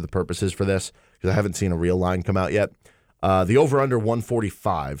 8.5 for the purposes for this because I haven't seen a real line come out yet. The over-under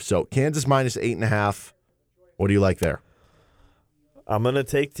 145. So Kansas minus 8.5. What do you like there? I'm going to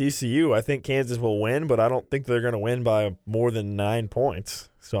take TCU. I think Kansas will win, but I don't think they're going to win by more than 9 points.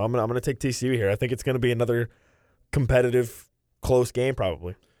 So I'm going to take TCU here. I think it's going to be another competitive, close game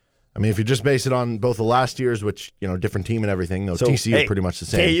probably. I mean, if you just base it on both the last years, which, different team and everything, TCU is pretty much the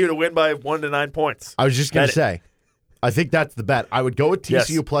same. KU to win by 1 to 9 points. I was just going to say, I think that's the bet. I would go with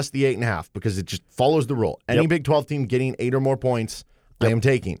TCU plus the 8.5 because it just follows the rule. Any Big 12 team getting 8 or more points, I am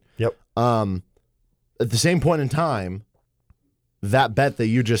taking. Yep. At the same point in time, that bet that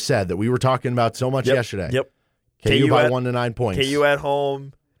you just said that we were talking about so much yesterday. Yep. KU by 1 to 9 points. KU at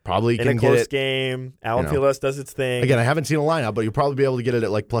home. Probably in can a close get it, game. Allen Fieldhouse does its thing. Again, I haven't seen a lineup, but you'll probably be able to get it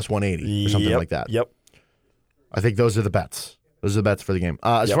at plus 180 or something like that. Yep. I think those are the bets. Those are the bets for the game.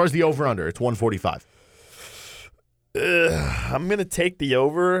 As far as the over-under, it's 145. I'm going to take the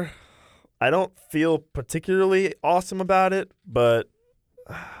over. I don't feel particularly awesome about it, but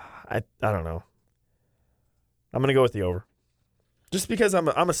I don't know. I'm going to go with the over. Just because I'm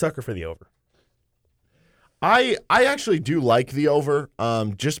a sucker for the over. I actually do like the over,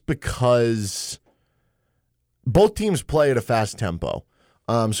 just because both teams play at a fast tempo.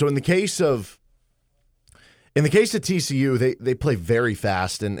 So in the case of TCU, they play very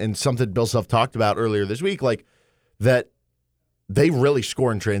fast, and something Bill Self talked about earlier this week, like that they really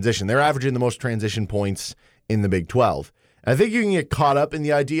score in transition. They're averaging the most transition points in the Big 12. And I think you can get caught up in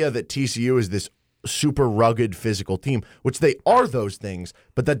the idea that TCU is this super rugged physical team, which they are those things,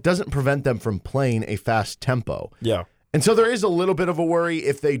 but that doesn't prevent them from playing a fast tempo. Yeah. And so there is a little bit of a worry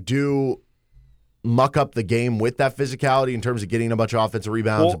if they do muck up the game with that physicality in terms of getting a bunch of offensive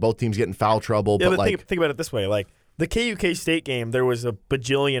rebounds, both teams getting foul trouble. Yeah, but think about it this way. Like the KU State game, there was a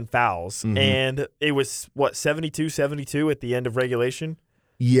bajillion fouls, and it was, 72-72 at the end of regulation?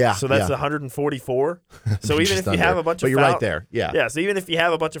 Yeah. So that's 144. So even if you have a bunch of fouls. But you're right there. Yeah. Yeah. So even if you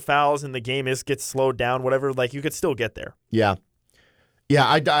have a bunch of fouls and the game gets slowed down, whatever, you could still get there. Yeah. Yeah,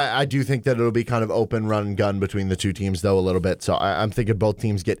 I do think that it'll be kind of open run and gun between the two teams, though, a little bit. So I'm thinking both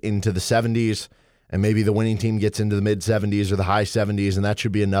teams get into the 70s, and maybe the winning team gets into the mid-70s or the high 70s, and that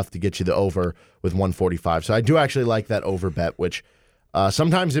should be enough to get you the over with 145. So I do actually like that over bet, which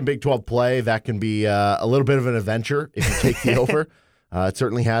sometimes in Big 12 play, that can be a little bit of an adventure if you take the over. It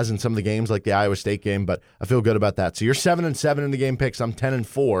certainly has in some of the games, like the Iowa State game, but I feel good about that. So you're 7-7 in the game picks. I'm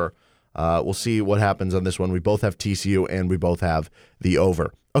 10-4. We'll see what happens on this one. We both have TCU and we both have the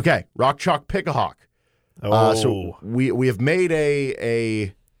over. Okay, Rock Chalk Pick-a-Hawk. So we have made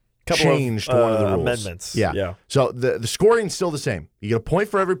a change to one of the rules. Amendments. Yeah. So the scoring's still the same. You get a point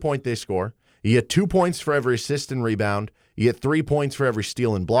for every point they score. You get 2 points for every assist and rebound. You get 3 points for every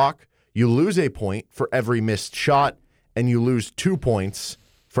steal and block. You lose a point for every missed shot. And you lose 2 points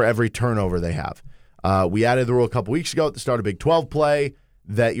for every turnover they have. We added the rule a couple weeks ago at the start of Big 12 play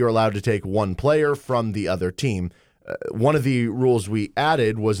that you're allowed to take one player from the other team. One of the rules we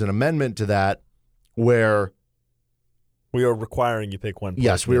added was an amendment to that where We are requiring you pick one player.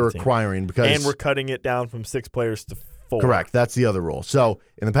 Yes, we are requiring because... And we're cutting it down from 6 players to 4. Correct. That's the other rule. So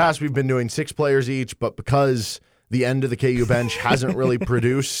in the past, we've been doing 6 players each, but because the end of the KU bench hasn't really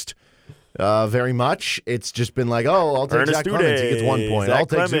produced very much, it's just been like, I'll take Ernest Zach Clemens. He gets 1 point. Zach I'll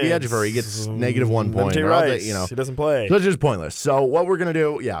take Zuby Clemens. Ejiofor. He gets -1 point. MJ Or I'll Rice, take, he doesn't play. So it's just pointless. So what we're going to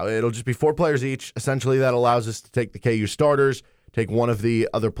do, it'll just be 4 players each. Essentially, that allows us to take the KU starters, take one of the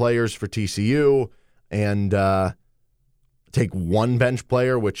other players for TCU, and take one bench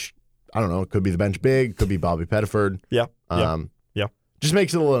player, which, I don't know, it could be the bench big, could be Bobby Pettiford. Yeah. Just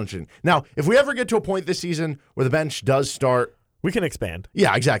makes it a little interesting. Now, if we ever get to a point this season where the bench does start... We can expand.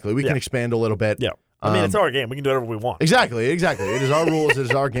 Yeah, exactly. We can expand a little bit. Yeah. I mean, it's our game. We can do whatever we want. Exactly. It is our rules. It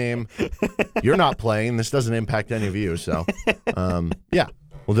is our game. You're not playing. This doesn't impact any of you. So, we'll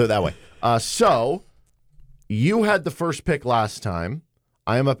do it that way. So, you had the first pick last time.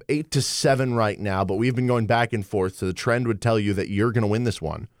 I am up 8-7 right now, but we've been going back and forth, so the trend would tell you that you're going to win this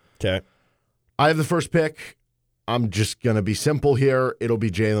one. Okay. I have the first pick. I'm just going to be simple here. It'll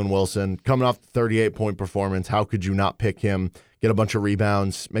be Jalen Wilson. Coming off the 38-point performance, how could you not pick him? Get a bunch of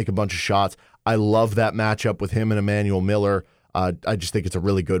rebounds, make a bunch of shots. I love that matchup with him and Emmanuel Miller. I just think it's a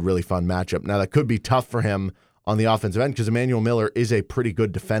really good, really fun matchup. Now, that could be tough for him on the offensive end because Emmanuel Miller is a pretty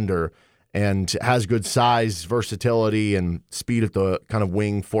good defender and has good size, versatility, and speed at the kind of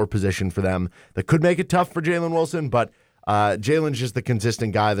wing 4 position for them. That could make it tough for Jalen Wilson, but Jalen's just the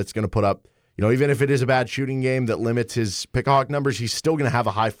consistent guy that's going to put up, even if it is a bad shooting game that limits his pick-a-hawk numbers, he's still going to have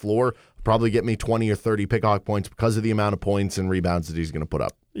a high floor, probably get me 20 or 30 pick-a-hawk points because of the amount of points and rebounds that he's going to put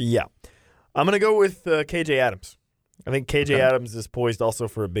up. Yeah. I'm going to go with KJ Adams. I think KJ Adams is poised also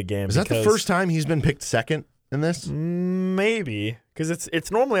for a big game. Is that the first time he's been picked second in this? Maybe, because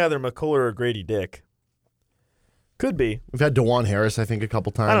it's normally either McCullough or Grady Dick. Could be. We've had DeJuan Harris, I think, a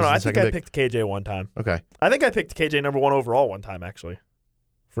couple times. I don't know. I think I picked KJ one time. Okay. I think I picked KJ number 1 overall one time, actually,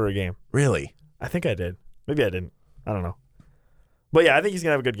 for a game. Really? I think I did. Maybe I didn't. I don't know. But yeah, I think he's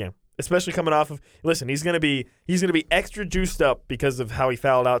gonna have a good game, especially coming off of. Listen, he's gonna be extra juiced up because of how he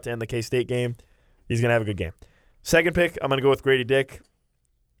fouled out to end the K-State game. He's gonna have a good game. Second pick, I'm gonna go with Grady Dick.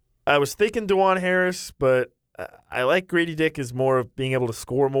 I was thinking DeJuan Harris, but I like Grady Dick as more of being able to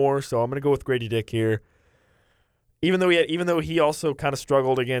score more, so I'm gonna go with Grady Dick here. Even though he also kind of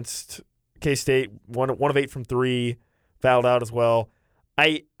struggled against K-State, one of 8 from 3, fouled out as well.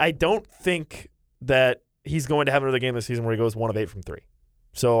 I don't think that he's going to have another game this season where he goes 1 of 8 from 3.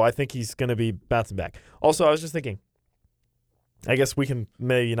 So I think he's going to be bouncing back. Also, I was just thinking, I guess we can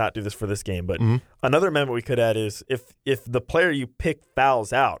maybe not do this for this game, but another amendment we could add is if the player you pick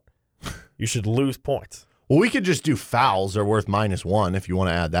fouls out, you should lose points. Well, we could just do fouls are worth -1 if you want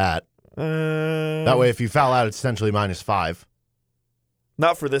to add that. That way, if you foul out, it's essentially -5.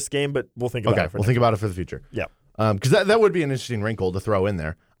 Not for this game, but we'll think about it. Okay, we'll think about it for the future. Yeah. Because that would be an interesting wrinkle to throw in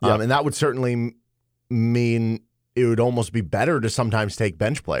there. And that would certainly mean it would almost be better to sometimes take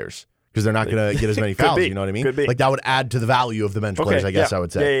bench players because they're not going to get as many fouls. You know what I mean? Could be. Like that would add to the value of the bench players, I guess I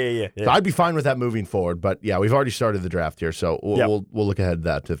would say. Yeah. So I'd be fine with that moving forward. But yeah, we've already started the draft here, so we'll look ahead to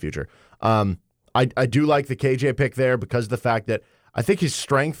that to the future. I do like the KJ pick there because of the fact that I think his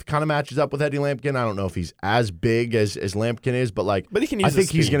strength kind of matches up with Eddie Lampkin. I don't know if he's as big as Lampkin is, but he can use I think his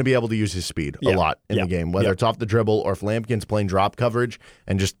he's speed. going to be able to use his speed a lot in the game, whether it's off the dribble or if Lampkin's playing drop coverage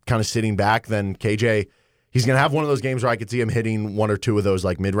and just kind of sitting back, then KJ, he's going to have one of those games where I could see him hitting 1 or 2 of those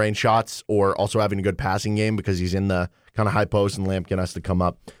like mid-range shots or also having a good passing game because he's in the kind of high post and Lampkin has to come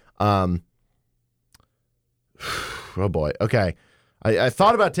up. Oh, boy. Okay. I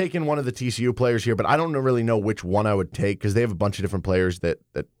thought about taking one of the TCU players here, but I don't really know which one I would take because they have a bunch of different players that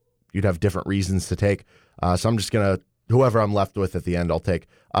you'd have different reasons to take. So I'm just going to, whoever I'm left with at the end, I'll take.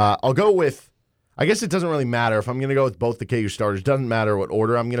 I'll go with, I guess it doesn't really matter. If I'm going to go with both the KU starters, doesn't matter what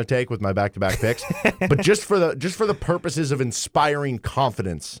order I'm going to take with my back-to-back picks. But just for the purposes of inspiring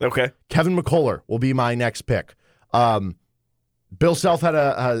confidence, Okay. Kevin McCullough will be my next pick. Bill Self had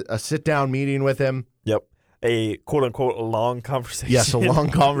a sit-down meeting with him. Yep. A quote-unquote long conversation. Yes, a long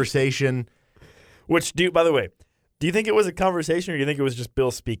conversation. Which, by the way, do you think it was a conversation or do you think it was just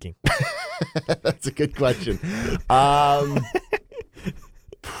Bill speaking? That's a good question.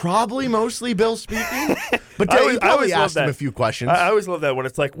 Probably mostly Bill speaking, but he probably asked him a few questions. I always love that when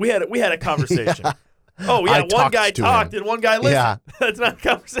it's like, we had a conversation. Oh, yeah, I one guy talked him. and one guy listened. Yeah. That's not a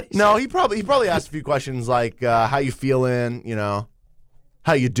conversation. No, he probably asked a few questions like, how you feeling,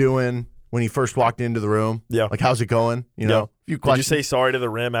 how you doing when he first walked into the room. Yeah. Like, how's it going? A few Did questions. you say sorry to the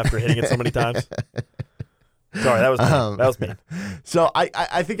rim after hitting it so many times? Sorry, that was mean. That was mean. So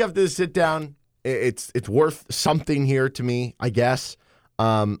I think after this sit down, it's worth something here to me, I guess.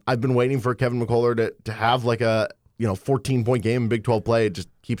 I've been waiting for Kevin McCullough to have like a 14-point game in Big 12 play. It just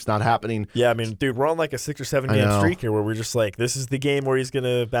keeps not happening. Yeah, I mean, dude, we're on like a 6 or 7 game streak here where we're just like, this is the game where he's going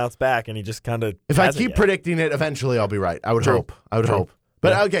to bounce back, and he just kind of. If I keep predicting it, eventually I'll be right. I would hope.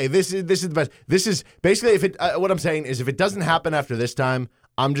 But okay, this is the best. This is basically what I'm saying is if it doesn't happen after this time,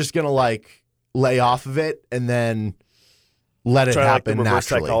 I'm just gonna like lay off of it and then let it happen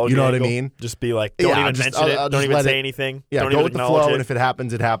naturally. You know what I mean? Just be like, don't even mention it. Don't even say anything. Yeah, don't go even with the acknowledge flow, it. and if it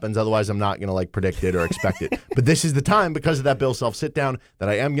happens, it happens. Otherwise, I'm not gonna like predict it or expect it. But this is the time because of that Bill Self sit down that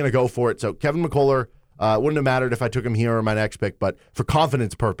I am gonna go for it. So Kevin McCullough. Wouldn't have mattered if I took him here or my next pick, but for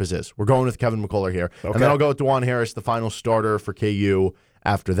confidence purposes, we're going with Kevin McCullough here. Okay. And then I'll go with DeJuan Harris, the final starter for KU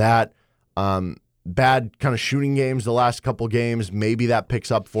after that. Bad kind of shooting games the last couple games. Maybe that picks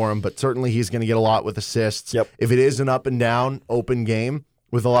up for him, but certainly he's going to get a lot with assists. Yep. If it is an up and down open game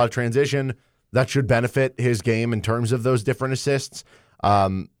with a lot of transition, that should benefit his game in terms of those different assists.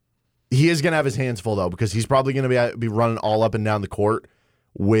 He is going to have his hands full, though, because he's probably going to be running all up and down the court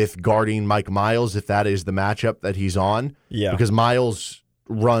with guarding Mike Miles, if that is the matchup that he's on. Yeah. Because Miles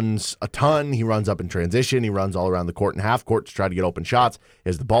runs a ton. He runs up in transition. He runs all around the court and half court to try to get open shots. He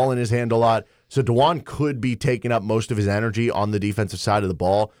has the ball in his hand a lot. So DeJuan could be taking up most of his energy on the defensive side of the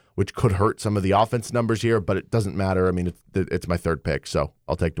ball, which could hurt some of the offense numbers here, but it doesn't matter. I mean, it's my third pick, so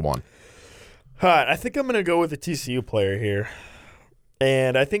I'll take DeJuan. All right, I think I'm going to go with a TCU player here.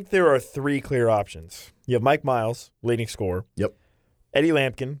 And I think there are 3 clear options. You have Mike Miles, leading scorer. Yep. Eddie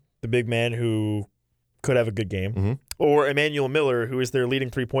Lampkin, the big man who could have a good game. Mm-hmm. Or Emmanuel Miller, who is their leading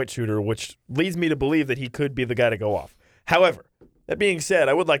three-point shooter, which leads me to believe that he could be the guy to go off. However, that being said,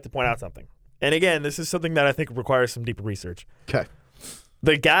 I would like to point out something. And again, this is something that I think requires some deeper research. Okay.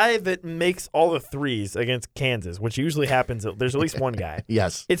 The guy that makes all the threes against Kansas, which usually happens, there's at least one guy.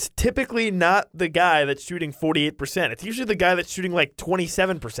 Yes. It's typically not the guy that's shooting 48%. It's usually the guy that's shooting like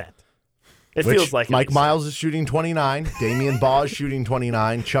 27%. It feels like Mike Miles is shooting 29, Damian Baugh is shooting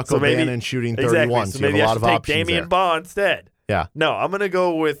 29, Chuck O'Bannon shooting 31. Exactly. So maybe you have a lot I of should take options Damian there. Baugh instead. Yeah. No, I'm gonna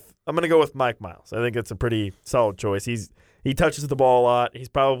go with Mike Miles. I think it's a pretty solid choice. He touches the ball a lot. He's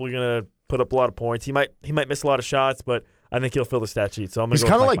probably gonna put up a lot of points. He might miss a lot of shots, but I think he'll fill the stat sheet. So I'm gonna He's go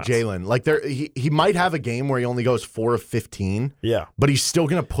kind of with like Mike Miles. Jalen. Like he might have a game where he only goes 4 of 15. Yeah. But he's still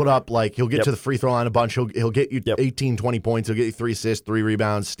going to put up, like, he'll get to the free throw line a bunch. He'll get you 18, 20 points. He'll get you 3 assists, 3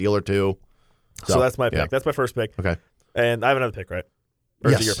 rebounds, steal or 2. So that's my pick. Yeah. That's my first pick. Okay. And I have another pick, right?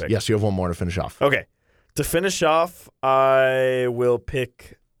 Or is it your Yes. pick? Yes, you have one more to finish off. Okay. To finish off, I will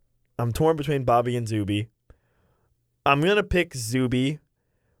pick. I'm torn between Bobby and Zuby. I'm going to pick Zuby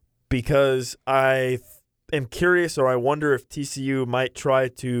because I am curious, or I wonder if TCU might try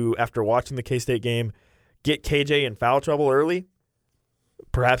to, after watching the K-State game, get KJ in foul trouble early.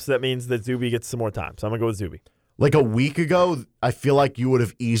 Perhaps that means that Zuby gets some more time. So I'm going to go with Zuby. Like a week ago, I feel like you would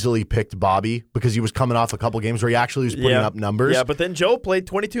have easily picked Bobby because he was coming off a couple games where he actually was putting up numbers. Yeah, but then Joe played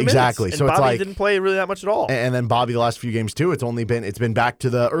 22 minutes. Exactly. And So it's Bobby like, didn't play really that much at all. And then Bobby the last few games too. It's been back to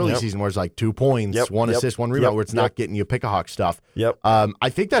the early season where it's like 2 points, 1 assist, 1 rebound, where it's not getting you pick-a-hawk stuff. Yep. I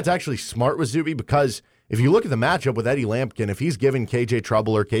think that's actually smart with Zuby because if you look at the matchup with Eddie Lampkin, if he's giving KJ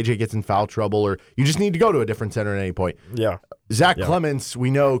trouble or KJ gets in foul trouble, or you just need to go to a different center at any point. Yeah. Zach Clements, we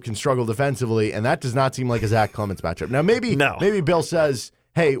know, can struggle defensively, and that does not seem like a Zach Clements matchup. Now, maybe Bill says,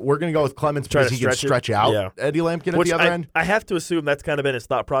 hey, we're going to go with Clements because he can stretch out Eddie Lampkin at the other end. I have to assume that's kind of been his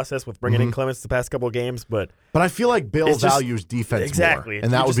thought process with bringing in Clements the past couple of games. But I feel like Bill values defense more,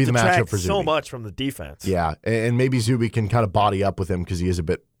 and that would be the matchup for Zuby. So much from the defense. Yeah, and maybe Zuby can kind of body up with him because he is a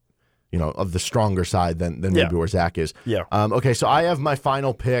bit, of the stronger side than maybe where Zach is. Yeah. Okay, so I have my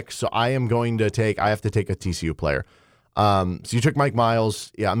final pick, so I have to take a TCU player. So you took Mike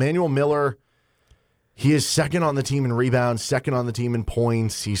Miles. Yeah, Emmanuel Miller, he is second on the team in rebounds, second on the team in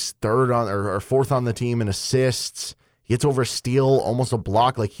points. He's fourth on the team in assists. He gets over a steal, almost a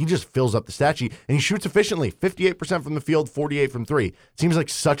block. Like, he just fills up the stat sheet, and he shoots efficiently, 58% from the field, 48 from 3. Seems like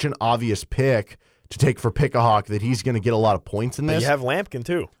such an obvious pick to take for Pick-a-Hawk that he's going to get a lot of points in this. But you have Lampkin,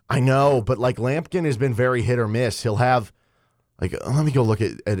 too. I know, but, like, Lampkin has been very hit or miss. He'll have... Like, let me go look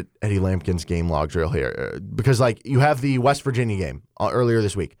at Eddie Lampkin's game logs real here. Because, like, you have the West Virginia game earlier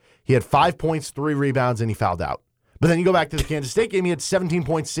this week. He had 5 points, 3 rebounds, and he fouled out. But then you go back to the Kansas State game, he had 17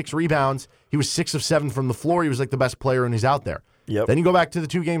 points, 6 rebounds. He was 6 of 7 from the floor. He was, like, the best player, and he's out there. Yep. Then you go back to the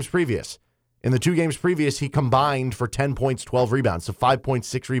 2 games previous. In the 2 games previous, he combined for 10 points, 12 rebounds. So 5 points,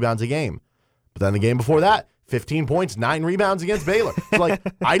 6 rebounds a game. But then the game before that, 15 points, 9 rebounds against Baylor. So, like,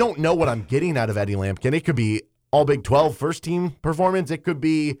 I don't know what I'm getting out of Eddie Lampkin. It could be all Big 12 first team performance. It could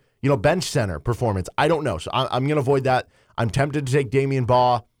be, bench center performance. I don't know. So I'm going to avoid that. I'm tempted to take Damian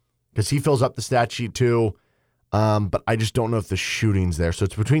Baugh because he fills up the stat sheet too. but I just don't know if the shooting's there. So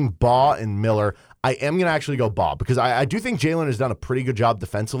it's between Baugh and Miller. I am going to actually go Baugh because I do think Jalen has done a pretty good job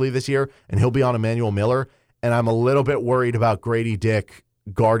defensively this year, and he'll be on Emmanuel Miller. And I'm a little bit worried about Grady Dick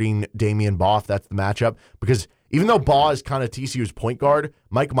guarding Damian Baugh if that's the matchup, because even though Baugh is kind of TCU's point guard,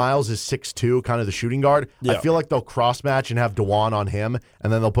 Mike Miles is 6'2", kind of the shooting guard. Yeah. I feel like they'll cross-match and have DeJuan on him,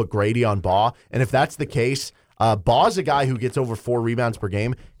 and then they'll put Grady on Baugh. And if that's the case, Baugh's a guy who gets over 4 rebounds per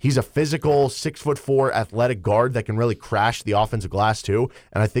game. He's a physical, 6'4" athletic guard that can really crash the offensive glass too,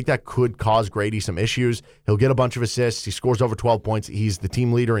 and I think that could cause Grady some issues. He'll get a bunch of assists. He scores over 12 points. He's the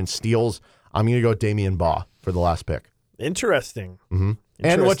team leader in steals. I'm going to go with Damian Baugh for the last pick. Interesting. Mm-hmm.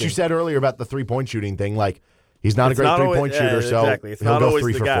 And what you said earlier about the three-point shooting thing, like, he's not a great three-point shooter, so exactly. It's he'll not go always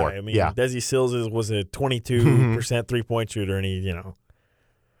 3 the for guy. 4. I mean, Yeah. Desi Sills was a 22% three-point shooter, and he,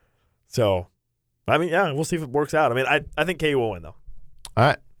 So, I mean, yeah, we'll see if it works out. I mean, I think KU will win, though. All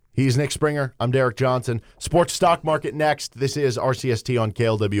right. He's Nick Springer. I'm Derek Johnson. Sports Stock Market next. This is RCST on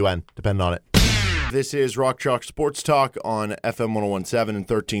KLWN. Depend on it. This is Rock Chalk Sports Talk on FM 1017 and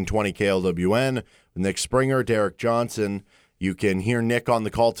 1320 KLWN. With Nick Springer, Derek Johnson. You can hear Nick on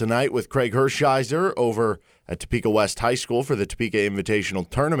the call tonight with Craig Hershiser over at Topeka West High School for the Topeka Invitational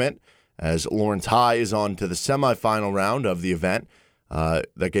Tournament, as Lawrence High is on to the semifinal round of the event.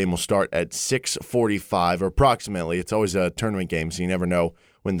 That game will start at 6:45 or approximately. It's always a tournament game, so you never know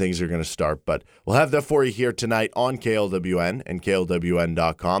when things are going to start. But we'll have that for you here tonight on KLWN and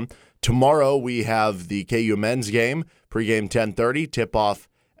KLWN.com. Tomorrow we have the KU men's game, pregame 10:30, tip-off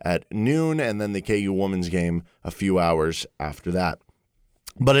at noon, and then the KU women's game a few hours after that.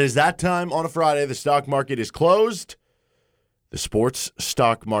 But it is that time on a Friday. The stock market is closed. The sports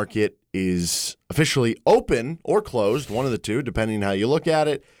stock market is officially open or closed, one of the two, depending how you look at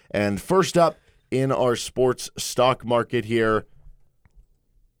it. And first up in our sports stock market here,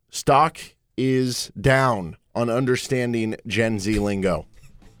 stock is down on understanding Gen Z lingo.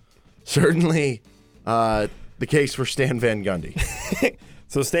 Certainly the case for Stan Van Gundy.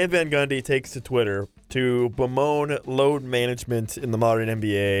 So Stan Van Gundy takes to Twitter to bemoan load management in the modern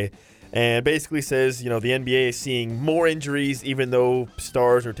NBA and basically says, the NBA is seeing more injuries even though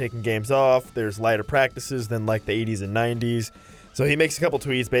stars are taking games off. There's lighter practices than like the 80s and 90s. So he makes a couple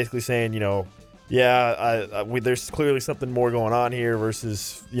tweets basically saying, there's clearly something more going on here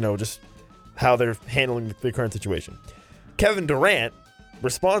versus, just how they're handling the current situation. Kevin Durant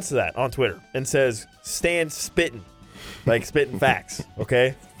responds to that on Twitter and says, Stan's spitting. Like spitting facts,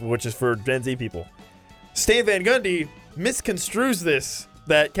 okay? Which is for Gen Z people. Stan Van Gundy misconstrues this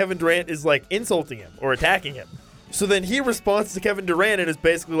that Kevin Durant is like insulting him or attacking him. So then he responds to Kevin Durant and is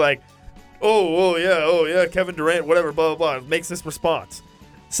basically like, oh yeah, Kevin Durant, whatever, blah, blah, blah. Makes this response.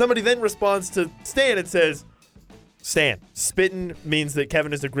 Somebody then responds to Stan and says, Stan, spitting means that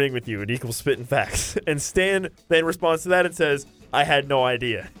Kevin is agreeing with you. It equals spitting facts. And Stan then responds to that and says, I had no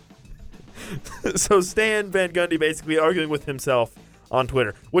idea. So Stan Van Gundy basically arguing with himself on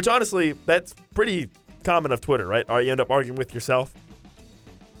Twitter, which honestly, that's pretty common of Twitter, right? You end up arguing with yourself.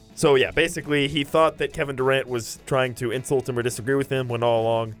 So yeah, basically he thought that Kevin Durant was trying to insult him or disagree with him when all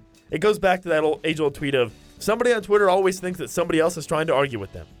along. It goes back to that age-old tweet of somebody on Twitter always thinks that somebody else is trying to argue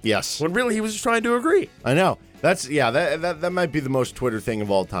with them. Yes. When really he was just trying to agree. I know. That might be the most Twitter thing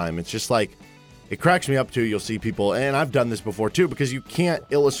of all time. It's just like, it cracks me up too. You'll see people, and I've done this before too, because you can't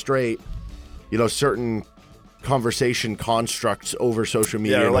illustrate certain conversation constructs over social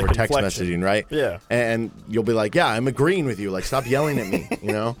media and like over text inflection. messaging, right? Yeah. And you'll be like, yeah, I'm agreeing with you. Like, stop yelling at me,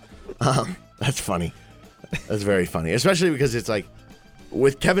 That's funny. That's very funny. Especially because it's like,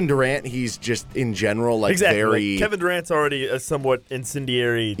 with Kevin Durant, he's just, in general, like, exactly. very... Like Kevin Durant's already a somewhat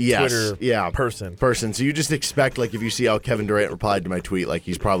incendiary Twitter person. So you just expect, like, if you see how Kevin Durant replied to my tweet, like,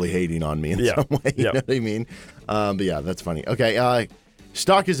 he's probably hating on me in some way. You know what I mean? But yeah, that's funny. Okay,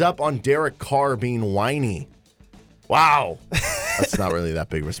 stock is up on Derek Carr being whiny. Wow. That's not really that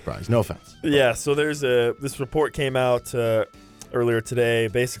big of a surprise. No offense. Yeah, so there's this report came out earlier today,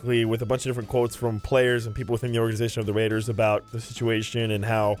 basically with a bunch of different quotes from players and people within the organization of the Raiders about the situation and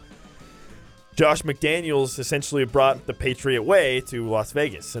how Josh McDaniels essentially brought the Patriot Way to Las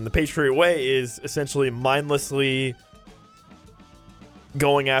Vegas. And the Patriot Way is essentially mindlessly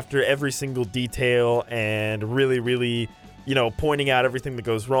going after every single detail and really, really, pointing out everything that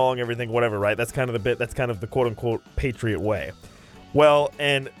goes wrong, everything, whatever, right? That's kind of the bit, that's kind of the quote-unquote Patriot Way. Well,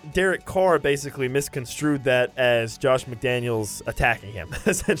 and Derek Carr basically misconstrued that as Josh McDaniels attacking him,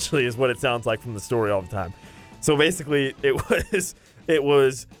 essentially is what it sounds like from the story all the time. So basically, it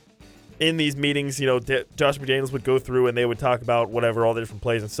was in these meetings, Josh McDaniels would go through and they would talk about whatever, all the different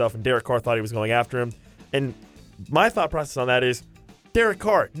plays and stuff, and Derek Carr thought he was going after him. And my thought process on that is, Derek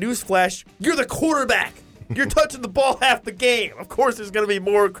Carr, newsflash, you're the quarterback. You're touching the ball half the game. Of course there's going to be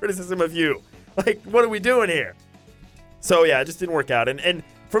more criticism of you. Like, what are we doing here? So, yeah, it just didn't work out. And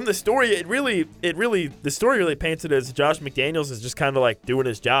from the story, the story really paints it as Josh McDaniels is just kind of like doing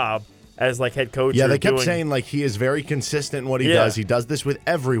his job as like head coach. Yeah, they kept saying like he is very consistent in what he does. He does this with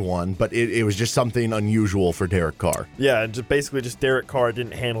everyone, but it was just something unusual for Derek Carr. Yeah, and just Derek Carr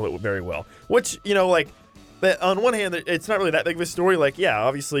didn't handle it very well. Which, like, on one hand, it's not really that big of a story. Like, yeah,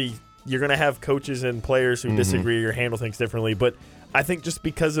 obviously you're going to have coaches and players who disagree or handle things differently. But I think just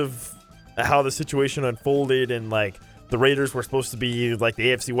because of how the situation unfolded and, like, the Raiders were supposed to be, like, the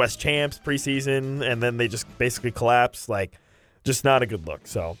AFC West champs preseason, and then they just basically collapsed, like, just not a good look.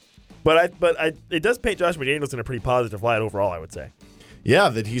 So, but it does paint Josh McDaniels in a pretty positive light overall, I would say. Yeah,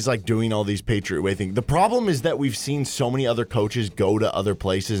 that he's like doing all these Patriot Way things. The problem is that we've seen so many other coaches go to other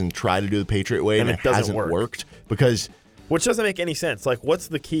places and try to do the Patriot Way, and it hasn't worked because. Which doesn't make any sense. Like, what's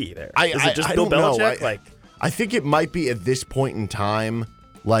the key there? Is it just I Bill don't Belichick? know. I think it might be at this point in time,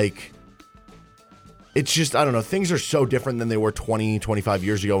 like, it's just, I don't know, things are so different than they were 20, 25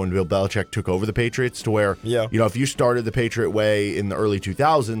 years ago when Bill Belichick took over the Patriots to where, if you started the Patriot Way in the early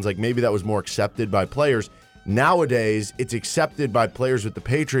 2000s, like maybe that was more accepted by players. Nowadays, it's accepted by players with the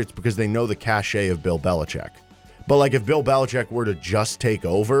Patriots because they know the cachet of Bill Belichick. But, like, if Bill Belichick were to just take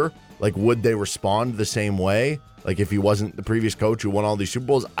over, like, would they respond the same way? Like, if he wasn't the previous coach who won all these Super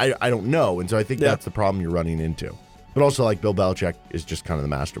Bowls? I don't know. And so I think that's the problem you're running into. But also, like, Bill Belichick is just kind of the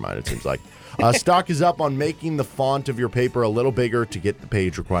mastermind, it seems like. Stock is up on making the font of your paper a little bigger to get the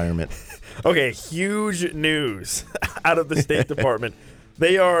page requirement. Okay, huge news out of the State Department.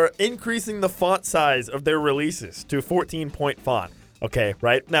 They are increasing the font size of their releases to 14-point font. Okay,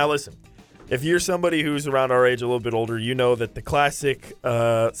 right? Now, listen. If you're somebody who's around our age, a little bit older, you know that the classic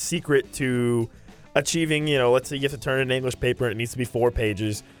secret to achieving, let's say you have to turn in an English paper and it needs to be 4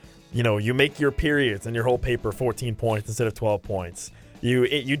 pages. You make your periods and your whole paper 14 points instead of 12 points.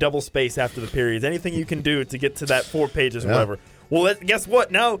 You double space after the periods. Anything you can do to get to that 4 pages or whatever. Well, guess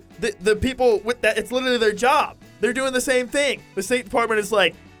what? Now, the people with that, it's literally their job. They're doing the same thing. The State Department is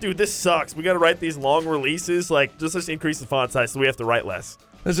like, dude, this sucks. We got to write these long releases. Like, just increase the font size so we have to write less.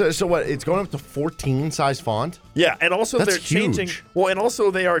 So what? It's going up to 14 size font? Yeah, and also That's they're changing. Huge. Well, and also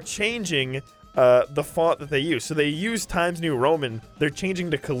they are changing the font that they use. So they use Times New Roman. They're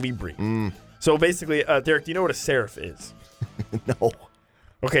changing to Calibri. So basically, Derek, do you know what a serif is? No.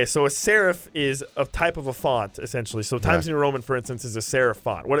 Okay, so a serif is a type of a font, essentially. So Times New Roman, for instance, is a serif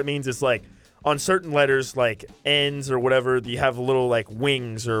font. What it means is, like, on certain letters, like N's or whatever, you have little, like,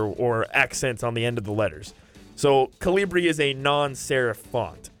 wings or accents on the end of the letters. So Calibri is a non-serif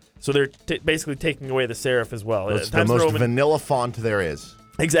font. So they're basically taking away the serif as well. It's the most vanilla font there is.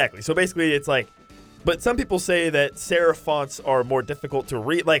 Exactly. So basically it's like, but some people say that serif fonts are more difficult to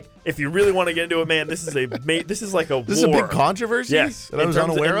read. Like, if you really want to get into it, man, this is like a This war. is a big controversy? Yes. That I was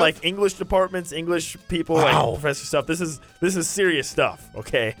unaware of? Like English departments, English people, like professor stuff. This is serious stuff,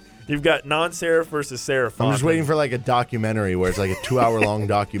 okay? You've got non-serif versus serif font. I'm just waiting for like a documentary where it's like a 2-hour-long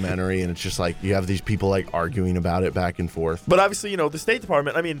documentary, and it's just like you have these people like arguing about it back and forth. But obviously, the State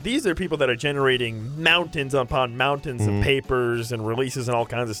Department, I mean, these are people that are generating mountains upon mountains of papers and releases and all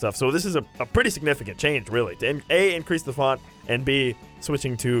kinds of stuff. So this is a pretty significant change, really, to A, increase the font, and B,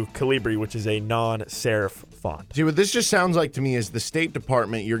 switching to Calibri, which is a non-serif font. See, what this just sounds like to me is the State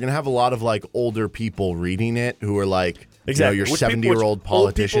Department, you're going to have a lot of like older people reading it who are like, exactly. your 70-year-old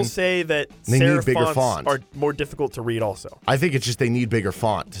politicians. Old people say that they need serif bigger fonts are more difficult to read also. I think it's just they need bigger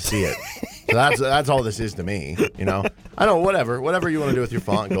font to see it. So that's all this is to me, I don't know, whatever you want to do with your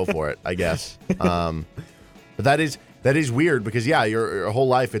font, go for it, I guess. But that is weird because, your whole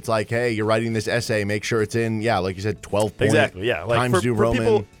life it's like, hey, you're writing this essay, make sure it's in, like you said, 12 point. Exactly, yeah. Like Times New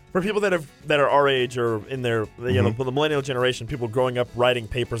Roman. For people that are our age or in their the millennial generation, people growing up writing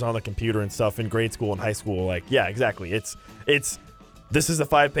papers on the computer and stuff in grade school and high school, like, yeah, exactly. It's this is a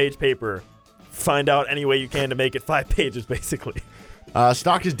 5-page paper. Find out any way you can to make it 5 pages, basically.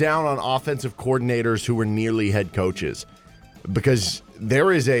 Stock is down on offensive coordinators who were nearly head coaches because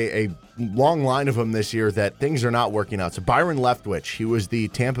there is a long line of them this year that things are not working out. So Byron Leftwich, he was the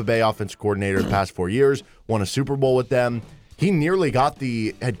Tampa Bay offensive coordinator the past 4 years, won a Super Bowl with them. He nearly got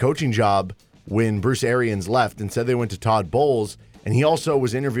the head coaching job when Bruce Arians left. Instead, they went to Todd Bowles, and he also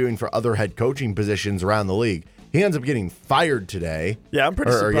was interviewing for other head coaching positions around the league. He ends up getting fired today. Yeah, I'm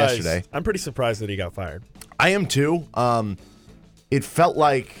pretty surprised. Or yesterday. I'm pretty surprised that he got fired. I am too. It felt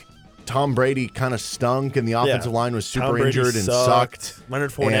like Tom Brady kind of stunk, and the offensive line was super injured and sucked.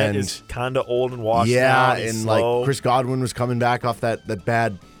 Leonard Fournette is kind of old and washed out. Yeah, and slow. Like Chris Godwin was coming back off that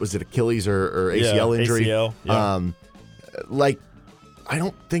bad, was it Achilles or ACL injury? ACL, yeah. I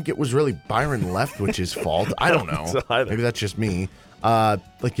don't think it was really Byron Leftwich's fault. I don't know. So either. Maybe that's just me.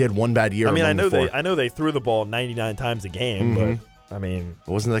 Like he had one bad year. I mean, I know they threw the ball 99 times a game, but I mean,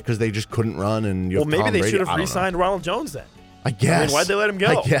 wasn't that because they just couldn't run? And well, maybe they should have re-signed Ronald Jones then. I guess. I mean, why'd they let him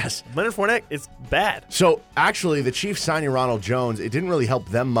go? I guess. Leonard Fournette is bad. So, actually, the Chiefs signing Ronald Jones, it didn't really help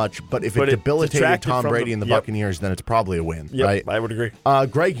them much, but if it debilitated detracted Tom from Brady and the Buccaneers, then it's probably a win, Yep, right? I would agree.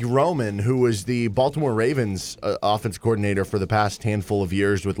 Greg Roman, who was the Baltimore Ravens offense coordinator for the past handful of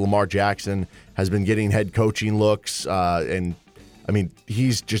years with Lamar Jackson, has been getting head coaching looks, and, I mean,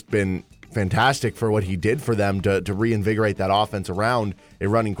 he's just been fantastic for what he did for them to reinvigorate that offense around a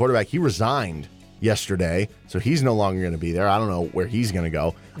running quarterback. He resigned yesterday, so he's no longer going to be there. I don't know where he's going to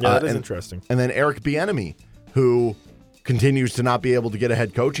go. Yeah, that is interesting. And then Eric Bieniemy, who continues to not be able to get a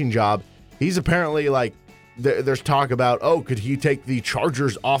head coaching job. He's apparently like, there's talk about, could he take the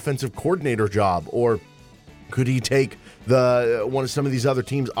Chargers offensive coordinator job, or could he take some of these other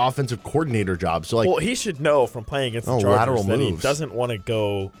teams' offensive coordinator jobs? So well, he should know from playing against the Chargers lateral that moves. He doesn't want to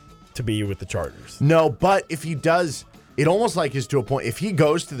go to be with the Chargers. No, but if he does, it almost like is to a point. If he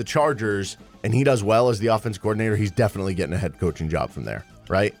goes to the Chargers and he does well as the offense coordinator, he's definitely getting a head coaching job from there,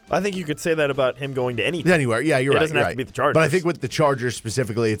 right? I think you could say that about him going to any team. Anywhere. Yeah, you're right. It doesn't have to be the Chargers. But I think with the Chargers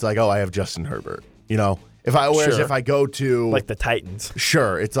specifically, it's like, I have Justin Herbert. You know, if I go to like the Titans,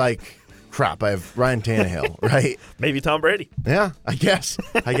 sure, it's like, crap, I have Ryan Tannehill, right? Maybe Tom Brady. Yeah, I guess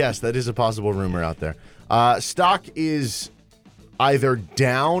that is a possible rumor out there. Stock is either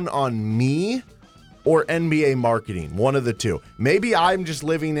down on me or NBA marketing, one of the two. Maybe I'm just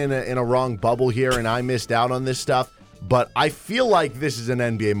living in a wrong bubble here and I missed out on this stuff, but I feel like this is an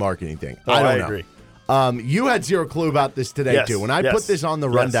NBA marketing thing. I agree. You had zero clue about this today, too. When I put this on the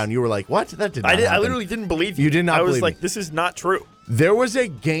rundown, you were like, what? That did not happen. I literally didn't believe you. You did not believe me. I was like, this is not true. There was a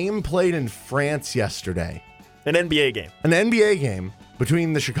game played in France yesterday. An NBA game. An NBA game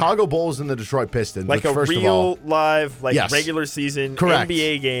between the Chicago Bulls and the Detroit Pistons. Like a real live, regular season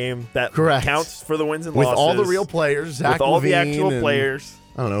NBA game that counts for the wins and losses. With all the real players. Zach with all Levine the actual and, players.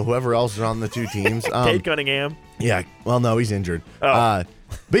 I don't know, whoever else is on the two teams. Cade Cunningham. Yeah, well, no, he's injured. Oh.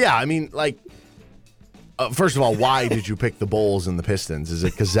 But yeah, I mean, like, first of all, why did you pick the Bulls and the Pistons? Is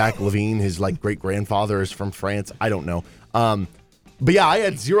it because Zach Levine, his great-grandfather, is from France? I don't know. But yeah, I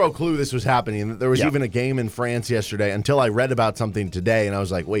had zero clue this was happening. There was even a game in France yesterday until I read about something today, and I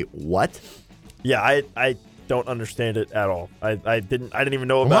was like, wait, what? Yeah, I don't understand it at all. I didn't even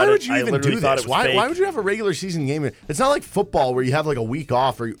know about it. Why would you even do this? Why would you have a regular season game? It's not like football where you have like a week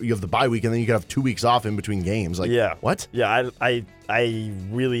off or you have the bye week and then you can have 2 weeks off in between games. Like, what? Yeah, I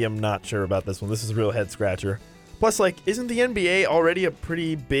really am not sure about this one. This is a real head scratcher. Plus, like, isn't the NBA already a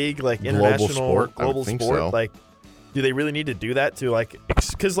pretty big international global sport? So. Like, do they really need to do that to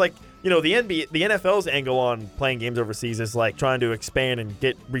because the NFL's angle on playing games overseas is like trying to expand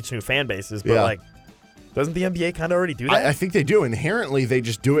and reach new fan bases, but doesn't the NBA kind of already do that? I think they do. Inherently, they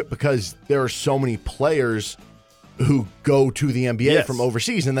just do it because there are so many players who go to the NBA from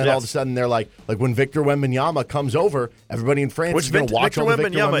overseas, and then all of a sudden they're like when Victor Wembanyama comes over, everybody in France is going to watch all the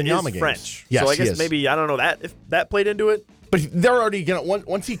Victor Wembanyama games. French. Yes, so I guess maybe, I don't know if that played into it. But they're already going to,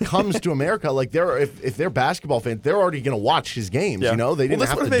 once he comes to America, like if they're basketball fans, they're already going to watch his games, you know? They didn't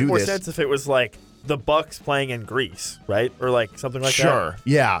have to do this. This would make more sense if it was like the Bucks playing in Greece, right? Or like something like that. Sure.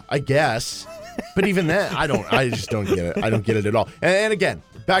 Yeah, I guess. But even then, I just don't get it. I don't get it at all. And again,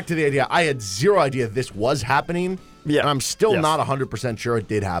 back to the idea, I had zero idea this was happening. Yeah. And I'm still not 100% sure it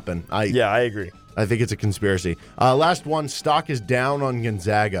did happen. I agree. I think it's a conspiracy. Last one, stock is down on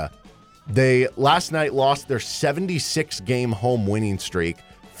Gonzaga. They last night lost their 76-game home winning streak,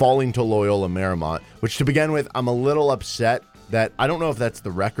 falling to Loyola Marymount, which to begin with, I'm a little upset that I don't know if that's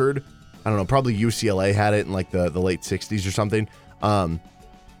the record. I don't know. Probably UCLA had it in like the late 60s or something.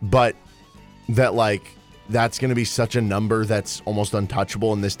 But that that's going to be such a number that's almost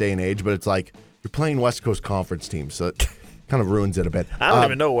untouchable in this day and age. But it's like you're playing West Coast Conference teams, so it kind of ruins it a bit. I don't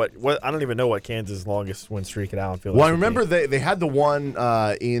even know what Kansas' longest win streak at Allen Field. Well, I remember they had the one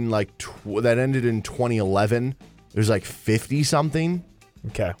in that ended in 2011. It was like 50 something.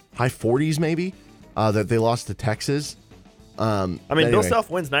 Okay, high 40s maybe. That they lost to Texas. Bill Self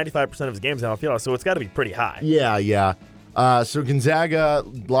wins 95% of his games at Allen Field, so it's got to be pretty high. Yeah. So Gonzaga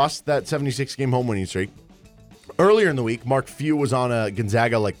lost that 76-game home winning streak. Earlier in the week, Mark Few was on a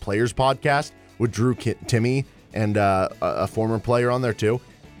Gonzaga Players podcast with Drew Timme and a former player on there too.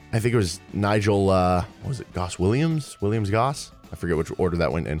 I think it was Nigel, Goss Williams? Williams Goss? I forget which order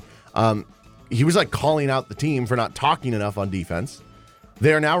that went in. He was calling out the team for not talking enough on defense.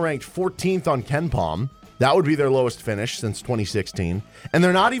 They are now ranked 14th on KenPom. That would be their lowest finish since 2016. And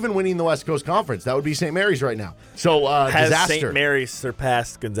they're not even winning the West Coast Conference. That would be St. Mary's right now. So, Has disaster. St. Mary's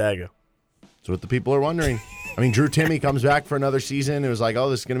surpassed Gonzaga? That's what the people are wondering. I mean, Drew Timme comes back for another season. It was like,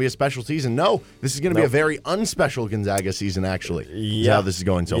 oh, this is going to be a special season. No, this is going to be a very unspecial Gonzaga season, actually. Is how this is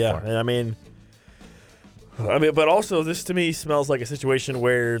going so far. And I mean, but also this to me smells like a situation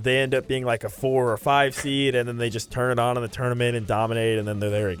where they end up being like a 4 or 5 seed, and then they just turn it on in the tournament and dominate, and then they're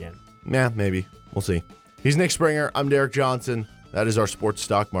there again. Yeah, maybe. We'll see. He's Nick Springer. I'm Derek Johnson. That is our sports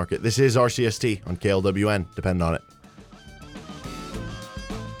stock market. This is RCST on KLWN. Depend on it.